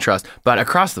 building trust, but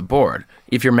across the board.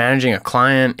 If you're managing a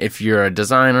client, if you're a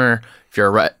designer,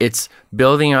 it's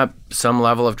building up some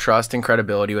level of trust and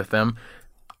credibility with them,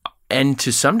 and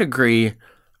to some degree,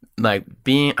 like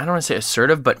being, I don't want to say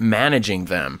assertive, but managing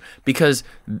them, because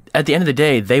at the end of the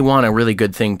day, they want a really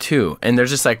good thing too. And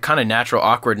there's this like kind of natural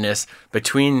awkwardness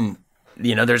between,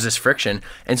 there's this friction.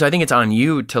 And so I think it's on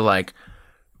you to like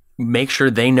make sure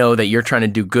they know that you're trying to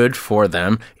do good for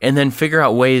them, and then figure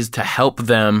out ways to help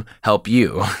them help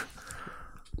you.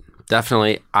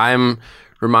 Definitely. I'm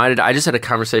reminded, I just had a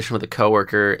conversation with a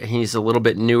coworker. He's a little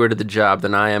bit newer to the job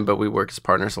than I am, but we work as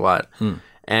partners a lot.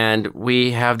 And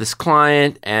we have this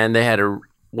client, and they had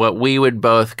what we would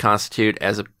both constitute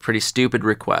as a pretty stupid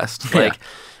request. Like,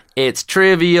 it's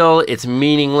trivial, it's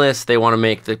meaningless. They want to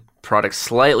make the product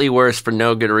slightly worse for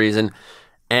no good reason.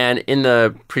 And in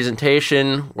the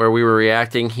presentation where we were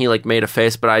reacting, he like made a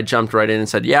face, but I jumped right in and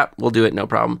said, "Yeah, we'll do it, no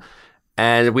problem."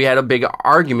 And we had a big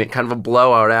argument, kind of a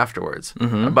blowout afterwards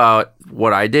about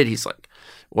what I did. He's like,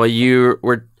 "Well,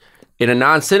 we're in a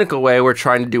non-cynical way, we're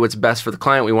trying to do what's best for the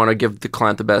client. We want to give the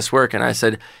client the best work." And I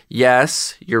said,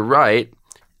 "Yes, you're right.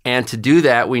 And to do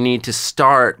that, we need to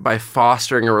start by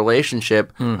fostering a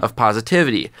relationship of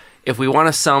positivity. If we want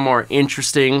to sell more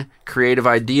interesting, creative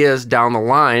ideas down the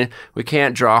line, we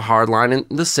can't draw a hard line in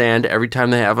the sand every time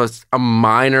they have a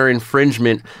minor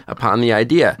infringement upon the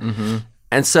idea."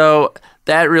 And so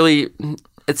that really,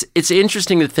 it's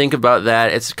interesting to think about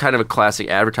that. It's kind of a classic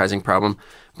advertising problem.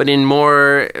 But in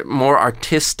more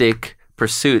artistic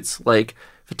pursuits like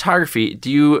photography,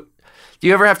 do you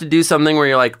ever have to do something where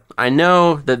you're like, I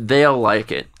know that they'll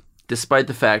like it, despite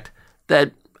the fact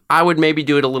that I would maybe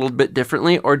do it a little bit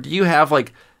differently? Or do you have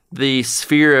like the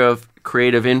sphere of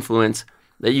creative influence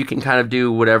that you can kind of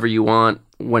do whatever you want,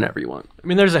 whenever you want? I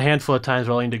mean, there's a handful of times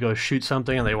where I need to go shoot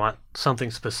something and they want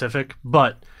something specific,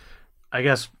 but I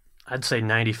guess I'd say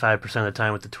 95% of the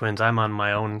time with the Twins, I'm on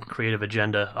my own creative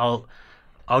agenda.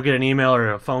 I'll get an email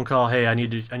or a phone call, "Hey, I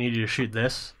need you to shoot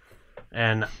this,"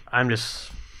 and I'm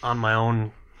just on my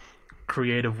own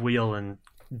creative wheel and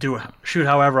shoot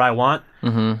however I want.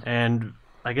 And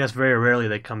I guess very rarely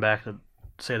they come back to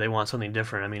say they want something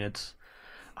different. I mean,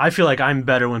 I feel like I'm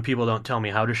better when people don't tell me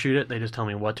how to shoot it; they just tell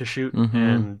me what to shoot,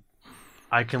 and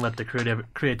I can let the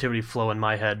creativity flow in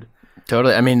my head.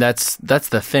 Totally. I mean, that's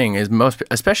the thing is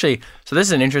especially. So this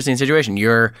is an interesting situation.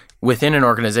 You're within an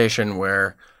organization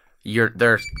where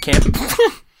there can't.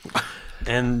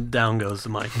 And down goes the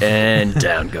mic. And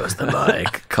down goes the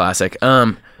mic. Classic.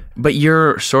 But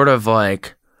you're sort of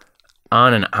like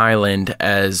on an island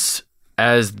as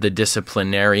the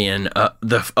disciplinarian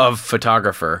of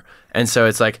photographer, and so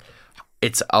it's like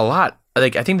it's a lot.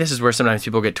 Like I think this is where sometimes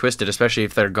people get twisted, especially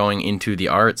if they're going into the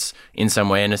arts in some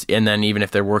way, and then even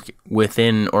if they're working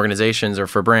within organizations or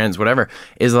for brands, whatever,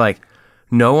 is like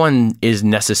no one is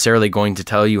necessarily going to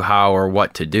tell you how or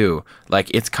what to do.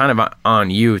 Like it's kind of on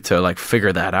you to like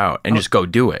figure that out and just go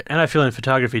do it. And I feel in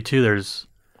photography too, there's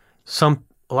a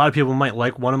lot of people might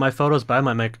like one of my photos, but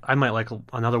I might like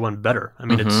another one better. I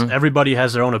mean, it's everybody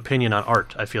has their own opinion on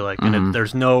art, I feel like, and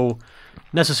there's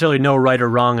necessarily no right or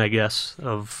wrong, I guess,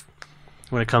 of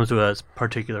when it comes to a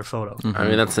particular photo. I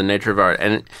mean, that's the nature of art.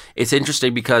 And it's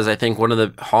interesting because I think one of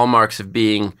the hallmarks of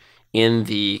being in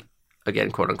the,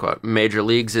 again, quote unquote, major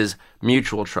leagues is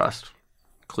mutual trust.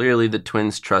 Clearly, the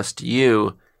Twins trust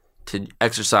you to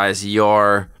exercise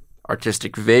your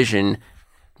artistic vision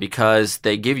because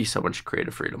they give you so much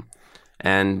creative freedom.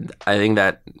 And I think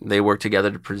that they work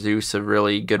together to produce a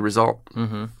really good result.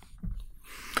 Mm-hmm.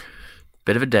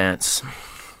 Bit of a dance.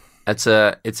 It's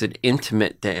an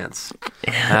intimate dance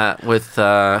with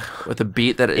a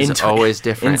beat that is always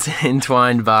different.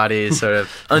 Entwined bodies, sort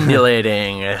of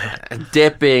undulating,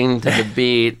 dipping to the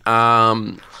beat.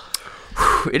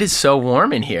 It is so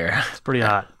warm in here. It's pretty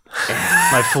hot.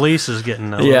 My fleece is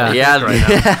getting yeah. Right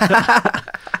now.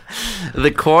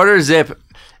 The quarter zip.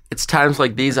 It's times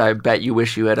like these I bet you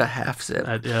wish you had a half zip.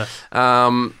 Yeah.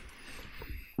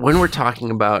 When we're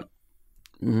talking about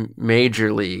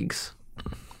major leagues,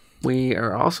 we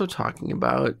are also talking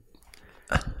about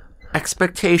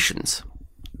expectations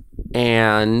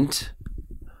and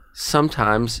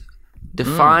sometimes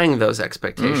defying those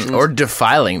expectations. Or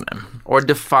defiling them. Or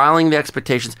defiling the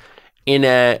expectations in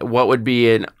what would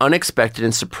be an unexpected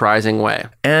and surprising way.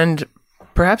 And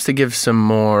perhaps to give some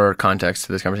more context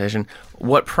to this conversation,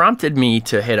 what prompted me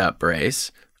to hit up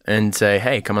Brace and say,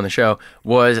 hey, come on the show,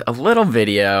 was a little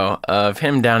video of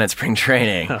him down at spring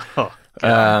training.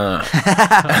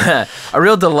 A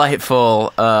real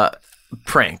delightful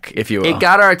prank, if you will. It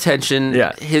got our attention.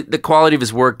 Yeah. The quality of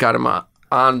his work got him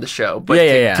on the show. But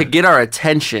to get our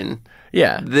attention,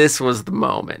 this was the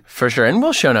moment. For sure. And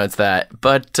we'll show notes that.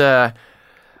 But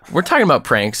we're talking about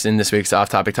pranks in this week's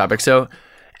off-topic topic. So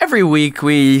every week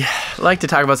we like to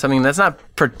talk about something that's not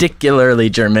particularly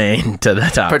germane to the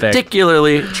topic.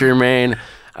 Particularly germane.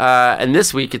 And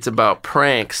this week it's about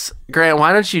pranks. Grant,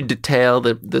 why don't you detail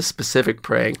the specific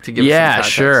prank to give us some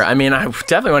context? Sure. I mean, I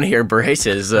definitely want to hear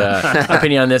Brace's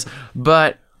opinion on this.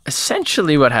 But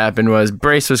essentially what happened was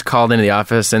Brace was called into the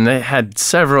office and they had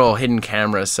several hidden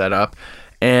cameras set up.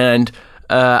 And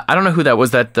I don't know who that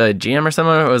was. That the GM or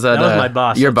someone? Was that was my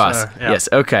boss. Your boss. Yes.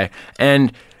 Okay.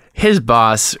 And his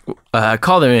boss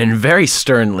called him in very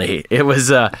sternly. It was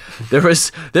there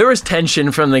was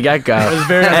tension from the get-go. It was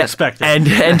very unexpected.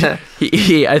 And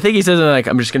he I think he said something like,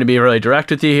 "I'm just going to be really direct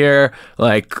with you here.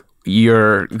 Like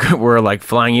we're like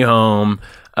flying you home."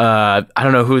 I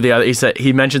don't know who the other.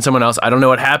 He mentioned someone else. I don't know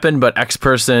what happened, but X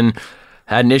person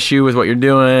had an issue with what you're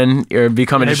doing. You're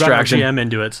becoming a distraction. He brought our GM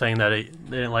into it, saying that they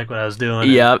didn't like what I was doing.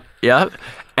 Yep.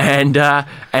 And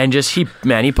just he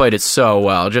played it so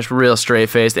well, just real straight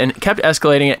faced, and kept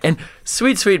escalating it. And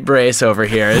sweet Brace over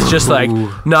here is just like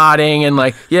nodding and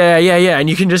like yeah, and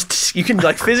you can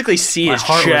like physically see his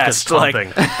chest, like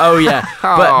oh yeah,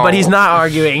 but he's not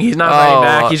arguing, he's not fighting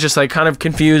back, he's just like kind of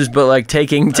confused, but like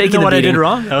taking I didn't know what I did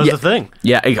wrong. That was the thing.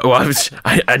 Yeah, well,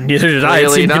 neither did I. It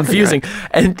seemed confusing,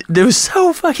 and it was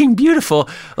so fucking beautiful.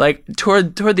 Like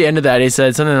toward the end of that, he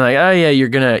said something like, "Oh yeah,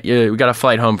 we got a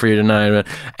flight home for you tonight."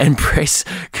 And Brace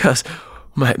goes,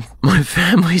 my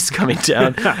family's coming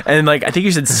down. And like, I think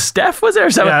you said Steph was there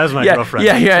or something. Yeah, that was my girlfriend.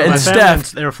 Yeah, so and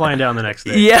Steph. They were flying down the next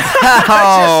day. Yeah.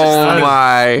 Oh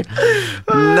my.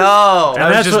 No.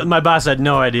 And that's what my boss had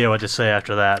no idea what to say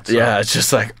after that. So. Yeah, it's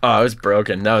just like, I was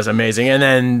broken. That was amazing. And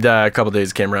then a couple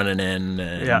dudes came running in.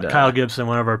 And, Kyle Gibson,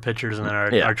 one of our pitchers, and then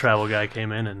our travel guy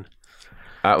came in and.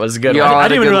 That was good. I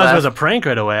didn't even realize it was a prank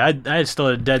right away. I still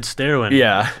had a dead stare when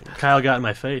Kyle got in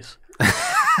my face.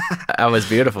 That was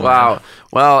beautiful. Wow. Man.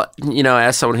 Well,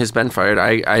 as someone who's been fired,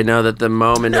 I know that the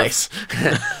moment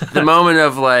the moment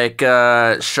of like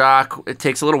shock, it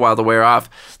takes a little while to wear off.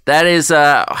 That is,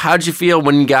 how'd you feel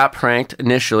when you got pranked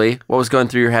initially? What was going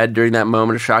through your head during that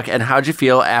moment of shock? And how'd you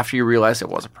feel after you realized it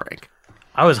was a prank?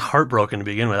 I was heartbroken to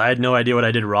begin with. I had no idea what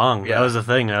I did wrong. Yeah. That was the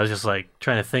thing. I was just like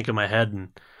trying to think in my head and...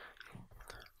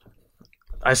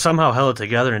 I somehow held it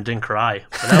together and didn't cry.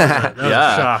 But that was a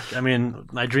shock. I mean,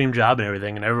 my dream job and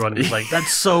everything, and everyone was like,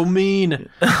 "That's so mean."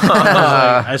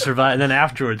 I survived, and then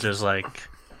afterwards, it's like,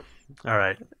 all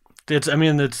right, it's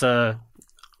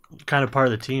kind of part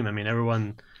of the team. I mean,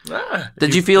 everyone.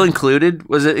 Did you feel included?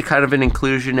 Was it kind of an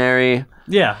inclusionary?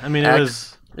 Yeah, I mean, it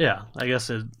was. Yeah, I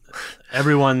guess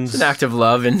everyone's an act of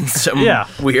love in some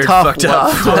weird, tough fucked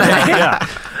love. up way.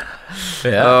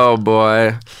 Yeah. Oh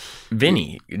boy,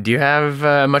 Vinny, do you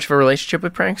have much of a relationship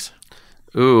with pranks?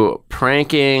 Ooh,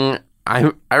 pranking.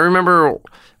 I remember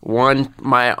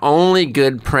my only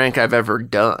good prank I've ever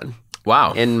done.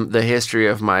 Wow. In the history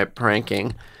of my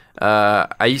pranking,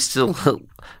 I used to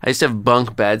have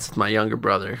bunk beds with my younger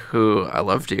brother, who I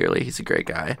love dearly. He's a great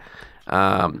guy,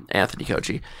 Anthony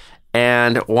Kochi.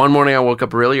 And one morning I woke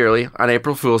up really early on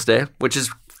April Fool's Day, which is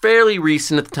fairly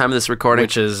recent at the time of this recording.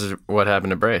 Which is what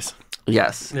happened to Brace.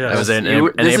 Yes. Yeah. That was an This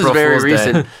April is very Fool's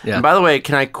recent. Day. Yeah. And by the way,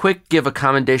 can I give a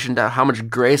commendation to how much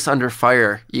grace under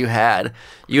fire you had?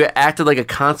 You acted like a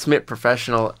consummate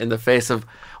professional in the face of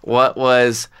what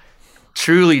was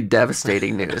truly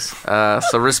devastating news.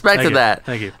 So respect to that.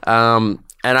 Thank you. And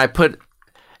I put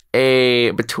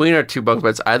between our two bunk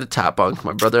beds, I had the top bunk,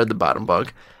 my brother had the bottom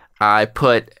bunk. I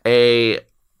put a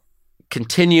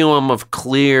continuum of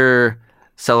clear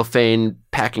cellophane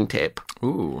packing tape.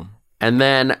 Ooh. And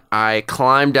then I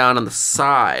climbed down on the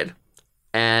side,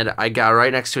 and I got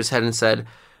right next to his head and said,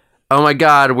 "Oh my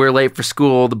God, we're late for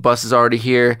school. The bus is already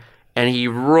here." And he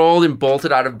rolled and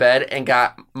bolted out of bed and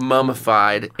got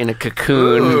mummified in a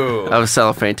cocoon of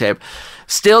cellophane tape.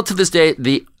 Still to this day,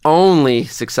 the only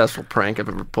successful prank I've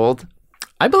ever pulled.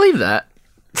 I believe that.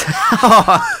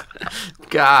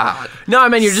 God. No, I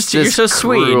mean, you're so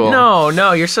sweet. cruel.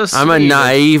 No, you're so sweet. I'm a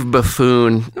naive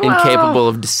buffoon, incapable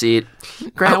of deceit.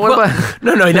 Grant, what about...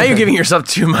 No, now you're giving yourself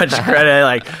too much credit.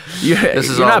 Like, you're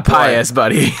all not play. pious,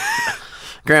 buddy.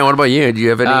 Grant, what about you? Do you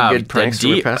have any good pranks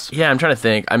from the past? Yeah, I'm trying to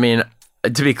think. I mean,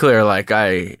 to be clear, like,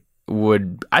 I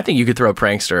think you could throw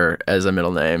prankster as a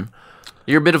middle name.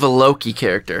 You're a bit of a Loki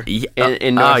character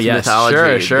in Norse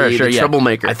mythology. Sure. The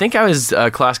troublemaker. I think I was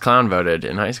class clown voted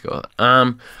in high school.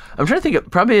 I'm trying to think of,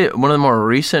 probably one of the more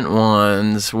recent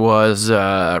ones was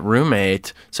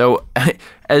roommate. So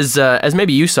as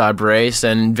maybe you saw, Brace,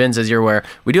 and Vince, as you're aware,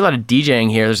 we do a lot of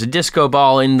DJing here. There's a disco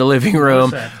ball in the living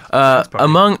room.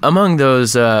 Among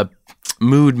those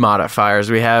mood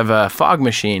modifiers, we have a fog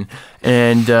machine.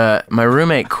 And my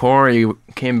roommate Corey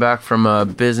came back from a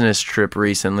business trip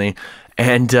recently.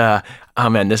 And, oh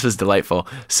man, this was delightful.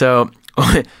 So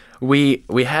we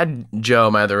had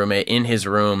Joe, my other roommate, in his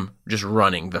room just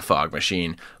running the fog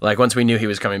machine. Like, once we knew he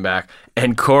was coming back.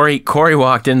 And Corey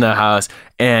walked in the house,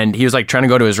 and he was, like, trying to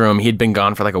go to his room. He'd been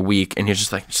gone for, like, a week, and he was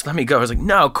just like, just let me go. I was like,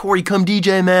 no, Corey, come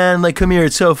DJ, man. Like, come here.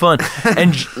 It's so fun.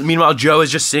 And meanwhile, Joe is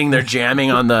just sitting there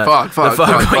jamming on the fog.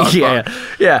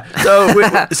 Yeah.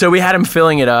 So we had him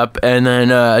filling it up, and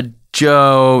then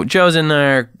Joe's in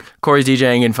there, Corey's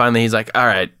DJing, and finally he's like, all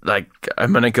right, like,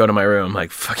 I'm gonna go to my room,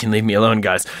 like, fucking leave me alone,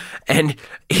 guys. And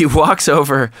he walks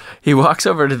over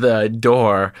to the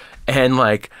door, and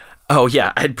like, oh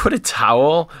yeah, I'd put a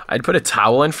towel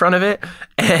in front of it,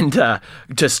 and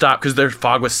to stop, because the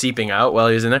fog was seeping out while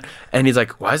he was in there. And he's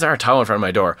like, why is there a towel in front of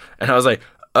my door? And I was like,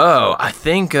 oh, I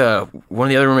think one of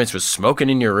the other roommates was smoking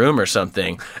in your room or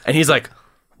something. And he's like,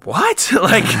 what?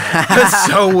 Like, that's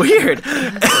so weird.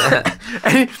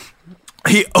 And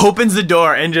he opens the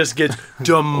door and just gets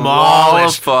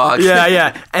demolished. Wall of fog.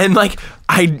 Yeah. And like,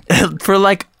 for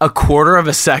like a quarter of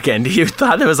a second, he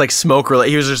thought it was like smoke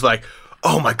related. He was just like,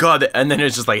 oh my God. And then it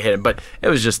was just like hit him. But it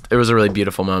was a really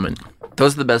beautiful moment.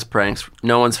 Those are the best pranks.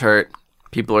 No one's hurt.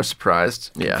 People are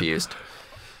surprised, confused.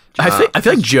 I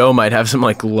feel like Joe might have some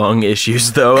like lung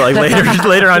issues though, like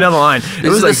later on down the line.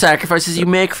 This is the sacrifices you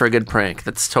make for a good prank.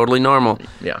 That's totally normal.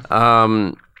 Yeah.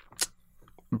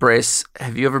 Brace,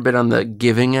 have you ever been on the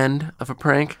giving end of a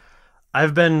prank?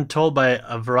 I've been told by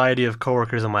a variety of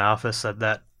coworkers in my office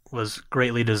that was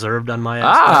greatly deserved on my end.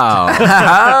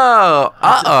 Uh-oh.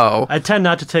 I tend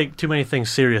not to take too many things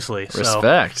seriously.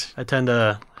 Respect. So I tend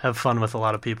to have fun with a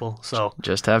lot of people. So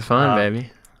just have fun,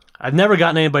 baby. I've never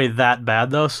gotten anybody that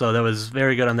bad, though, so that was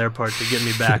very good on their part to get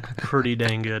me back pretty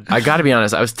dang good. I gotta be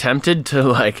honest, I was tempted to,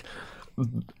 like,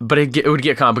 but it would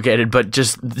get complicated, but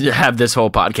just have this whole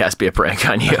podcast be a prank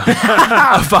on you.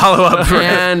 A follow-up prank.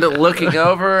 And looking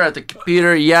over at the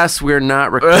computer, yes, we're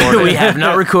not recording. We have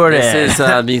not recorded. This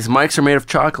is, these mics are made of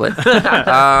chocolate.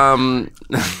 No,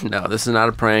 this is not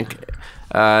a prank.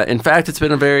 In fact, it's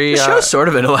been a very... The show's sort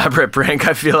of an elaborate prank,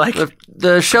 I feel like.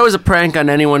 The show is a prank on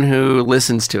anyone who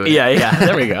listens to it. Yeah,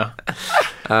 there we go.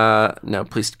 No,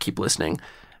 please keep listening.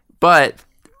 But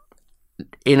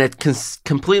in a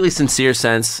completely sincere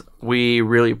sense, we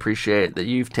really appreciate that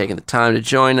you've taken the time to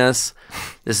join us.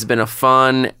 This has been a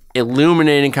fun,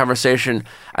 illuminating conversation.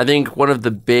 I think one of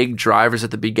the big drivers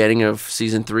at the beginning of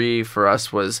season 3 for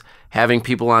us was having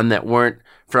people on that weren't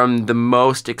from the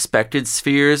most expected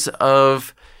spheres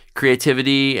of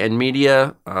creativity and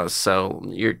media. So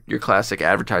your classic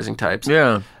advertising types.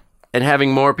 Yeah. And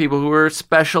having more people who were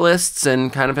specialists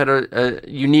and kind of had a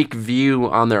unique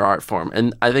view on their art form.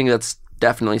 And I think that's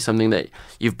definitely something that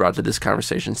you've brought to this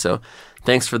conversation. So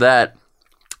thanks for that.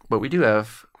 But we do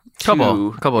have couple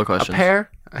of questions. A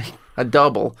pair? A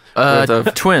double?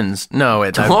 Twins. No,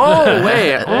 wait. Oh,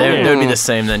 wait. They would be the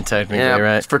same then, technically, yeah,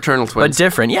 right? It's fraternal twins. But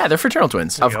different. Yeah, they're fraternal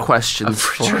twins. Of questions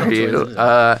for you.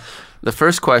 The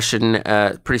first question,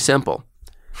 pretty simple.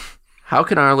 How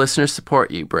can our listeners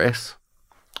support you, Brace?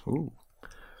 Ooh.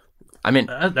 I mean,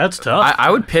 that's tough.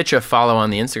 I would pitch a follow on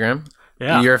the Instagram.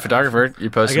 Yeah. You're a photographer. You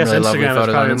post I guess some really lovely Instagram is photos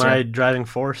on probably Instagram. my driving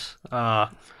force.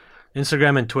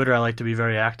 Instagram and Twitter I like to be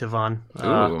very active on.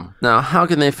 Ooh. Now, how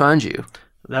can they find you?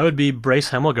 That would be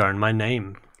Brace Hemmelgarn, my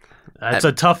name. It's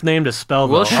a tough name to spell,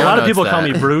 though. We'll A lot of show people notes call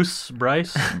that. me Bruce,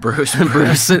 Bryce. Bruce.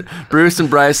 Bruce and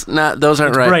Bryce. Nah, those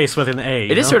aren't right. Brace with an A.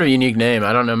 It is sort of a unique name.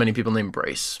 I don't know many people named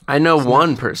Brace. I know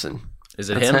one person. Is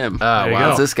it That's him. Oh, you wow. go.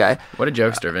 It's this guy. What a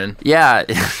jokester, Vin. Yeah.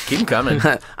 Keep him coming.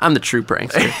 I'm the true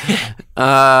prankster.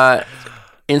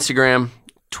 Instagram,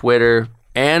 Twitter,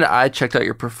 and I checked out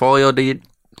your portfolio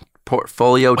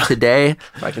today,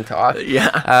 if I can talk.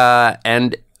 Yeah.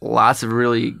 And lots of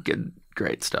really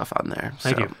great stuff on there.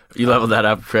 Thank you. You leveled that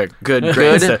up quick. Good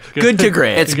to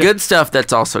great. It's good stuff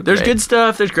that's also great. There's good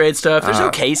stuff. There's great stuff. There's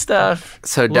okay stuff.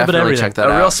 So bit of definitely everything. check that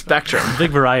A out. real spectrum.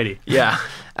 Big variety. Yeah.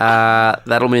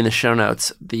 That'll be in the show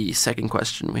notes. The second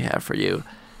question we have for you.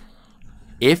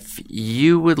 If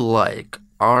you would like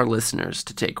our listeners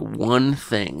to take one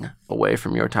thing away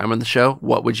from your time on the show,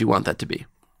 what would you want that to be?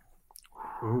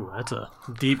 Ooh, that's a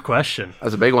deep question.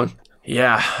 That's a big one.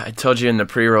 Yeah. I told you in the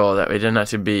pre-roll that we didn't have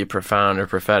to be profound or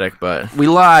prophetic, but... We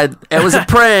lied. It was a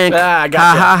prank. I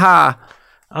gotcha. Ha ha ha.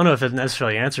 I don't know if it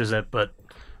necessarily answers it, but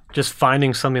just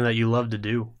finding something that you love to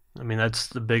do. I mean, that's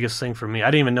the biggest thing for me. I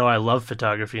didn't even know I loved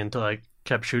photography until I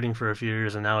kept shooting for a few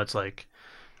years, and now it's like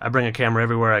I bring a camera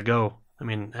everywhere I go. I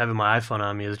mean, having my iPhone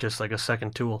on me is just like a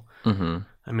second tool. Mm-hmm.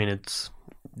 I mean,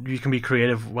 you can be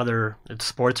creative whether it's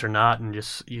sports or not, and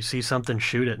just you see something,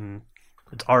 shoot it, and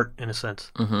it's art in a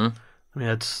sense. Mm-hmm. I mean,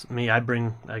 that's me.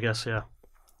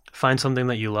 Find something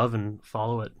that you love and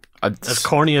follow it. As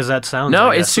corny as that sounds. No,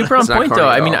 I it's guess. super on It's not point, corny though.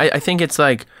 at I mean, all. I think it's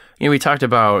like, we talked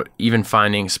about even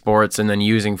finding sports and then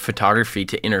using photography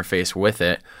to interface with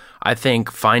it. I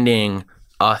think finding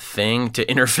a thing to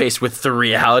interface with the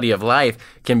reality of life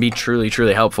can be truly,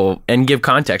 truly helpful and give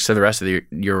context to the rest of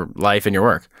your life and your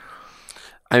work.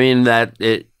 I mean, that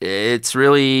it's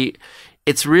really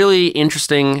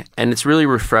interesting, and it's really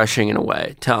refreshing in a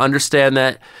way to understand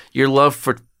that your love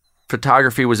for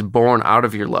photography was born out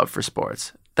of your love for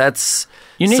sports. That's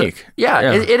unique. So,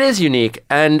 yeah. It is unique.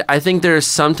 And I think there's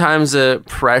sometimes a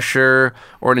pressure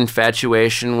or an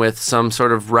infatuation with some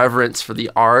sort of reverence for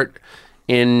the art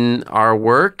in our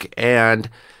work, and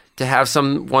to have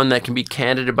someone that can be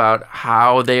candid about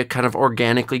how they kind of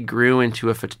organically grew into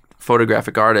a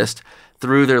photographic artist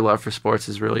through their love for sports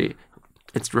is really,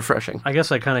 it's refreshing. I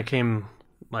guess I kind of came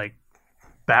like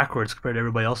backwards compared to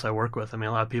everybody else I work with. I mean,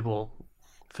 a lot of people,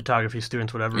 photography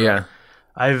students, whatever. Yeah.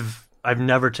 I've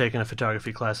never taken a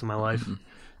photography class in my life.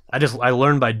 Mm-hmm. I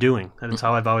learned by doing. That's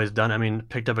how I've always done. I mean,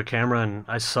 picked up a camera and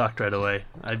I sucked right away.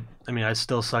 I mean, I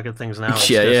still suck at things now. It's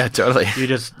Yeah, totally.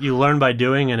 You learn by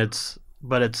doing, and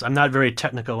I'm not very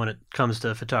technical when it comes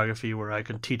to photography where I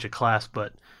could teach a class,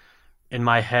 but in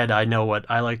my head I know what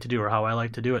I like to do or how I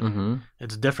like to do it. Mm-hmm.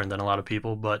 It's different than a lot of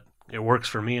people, but it works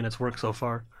for me, and it's worked so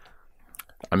far.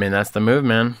 I mean, that's the move,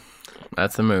 man.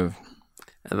 That's the move.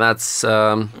 And that's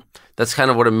kind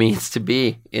of what it means to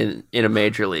be in a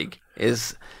major league,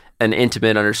 is an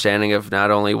intimate understanding of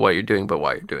not only what you're doing, but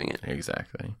why you're doing it.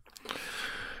 Exactly.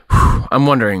 Whew. I'm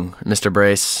wondering, Mr.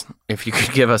 Brace, if you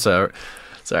could give us a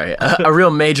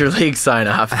real major league sign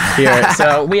off here.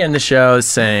 So we end the show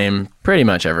same pretty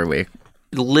much every week.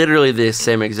 Literally the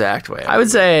same exact way. I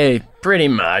would say pretty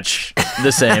much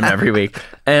the same every week.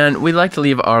 And we'd like to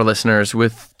leave our listeners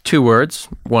with 2 words,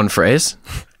 1 phrase,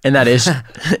 and that is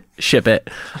ship it.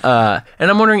 And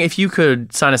I'm wondering if you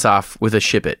could sign us off with a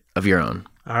ship it of your own.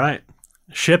 All right.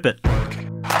 Ship it.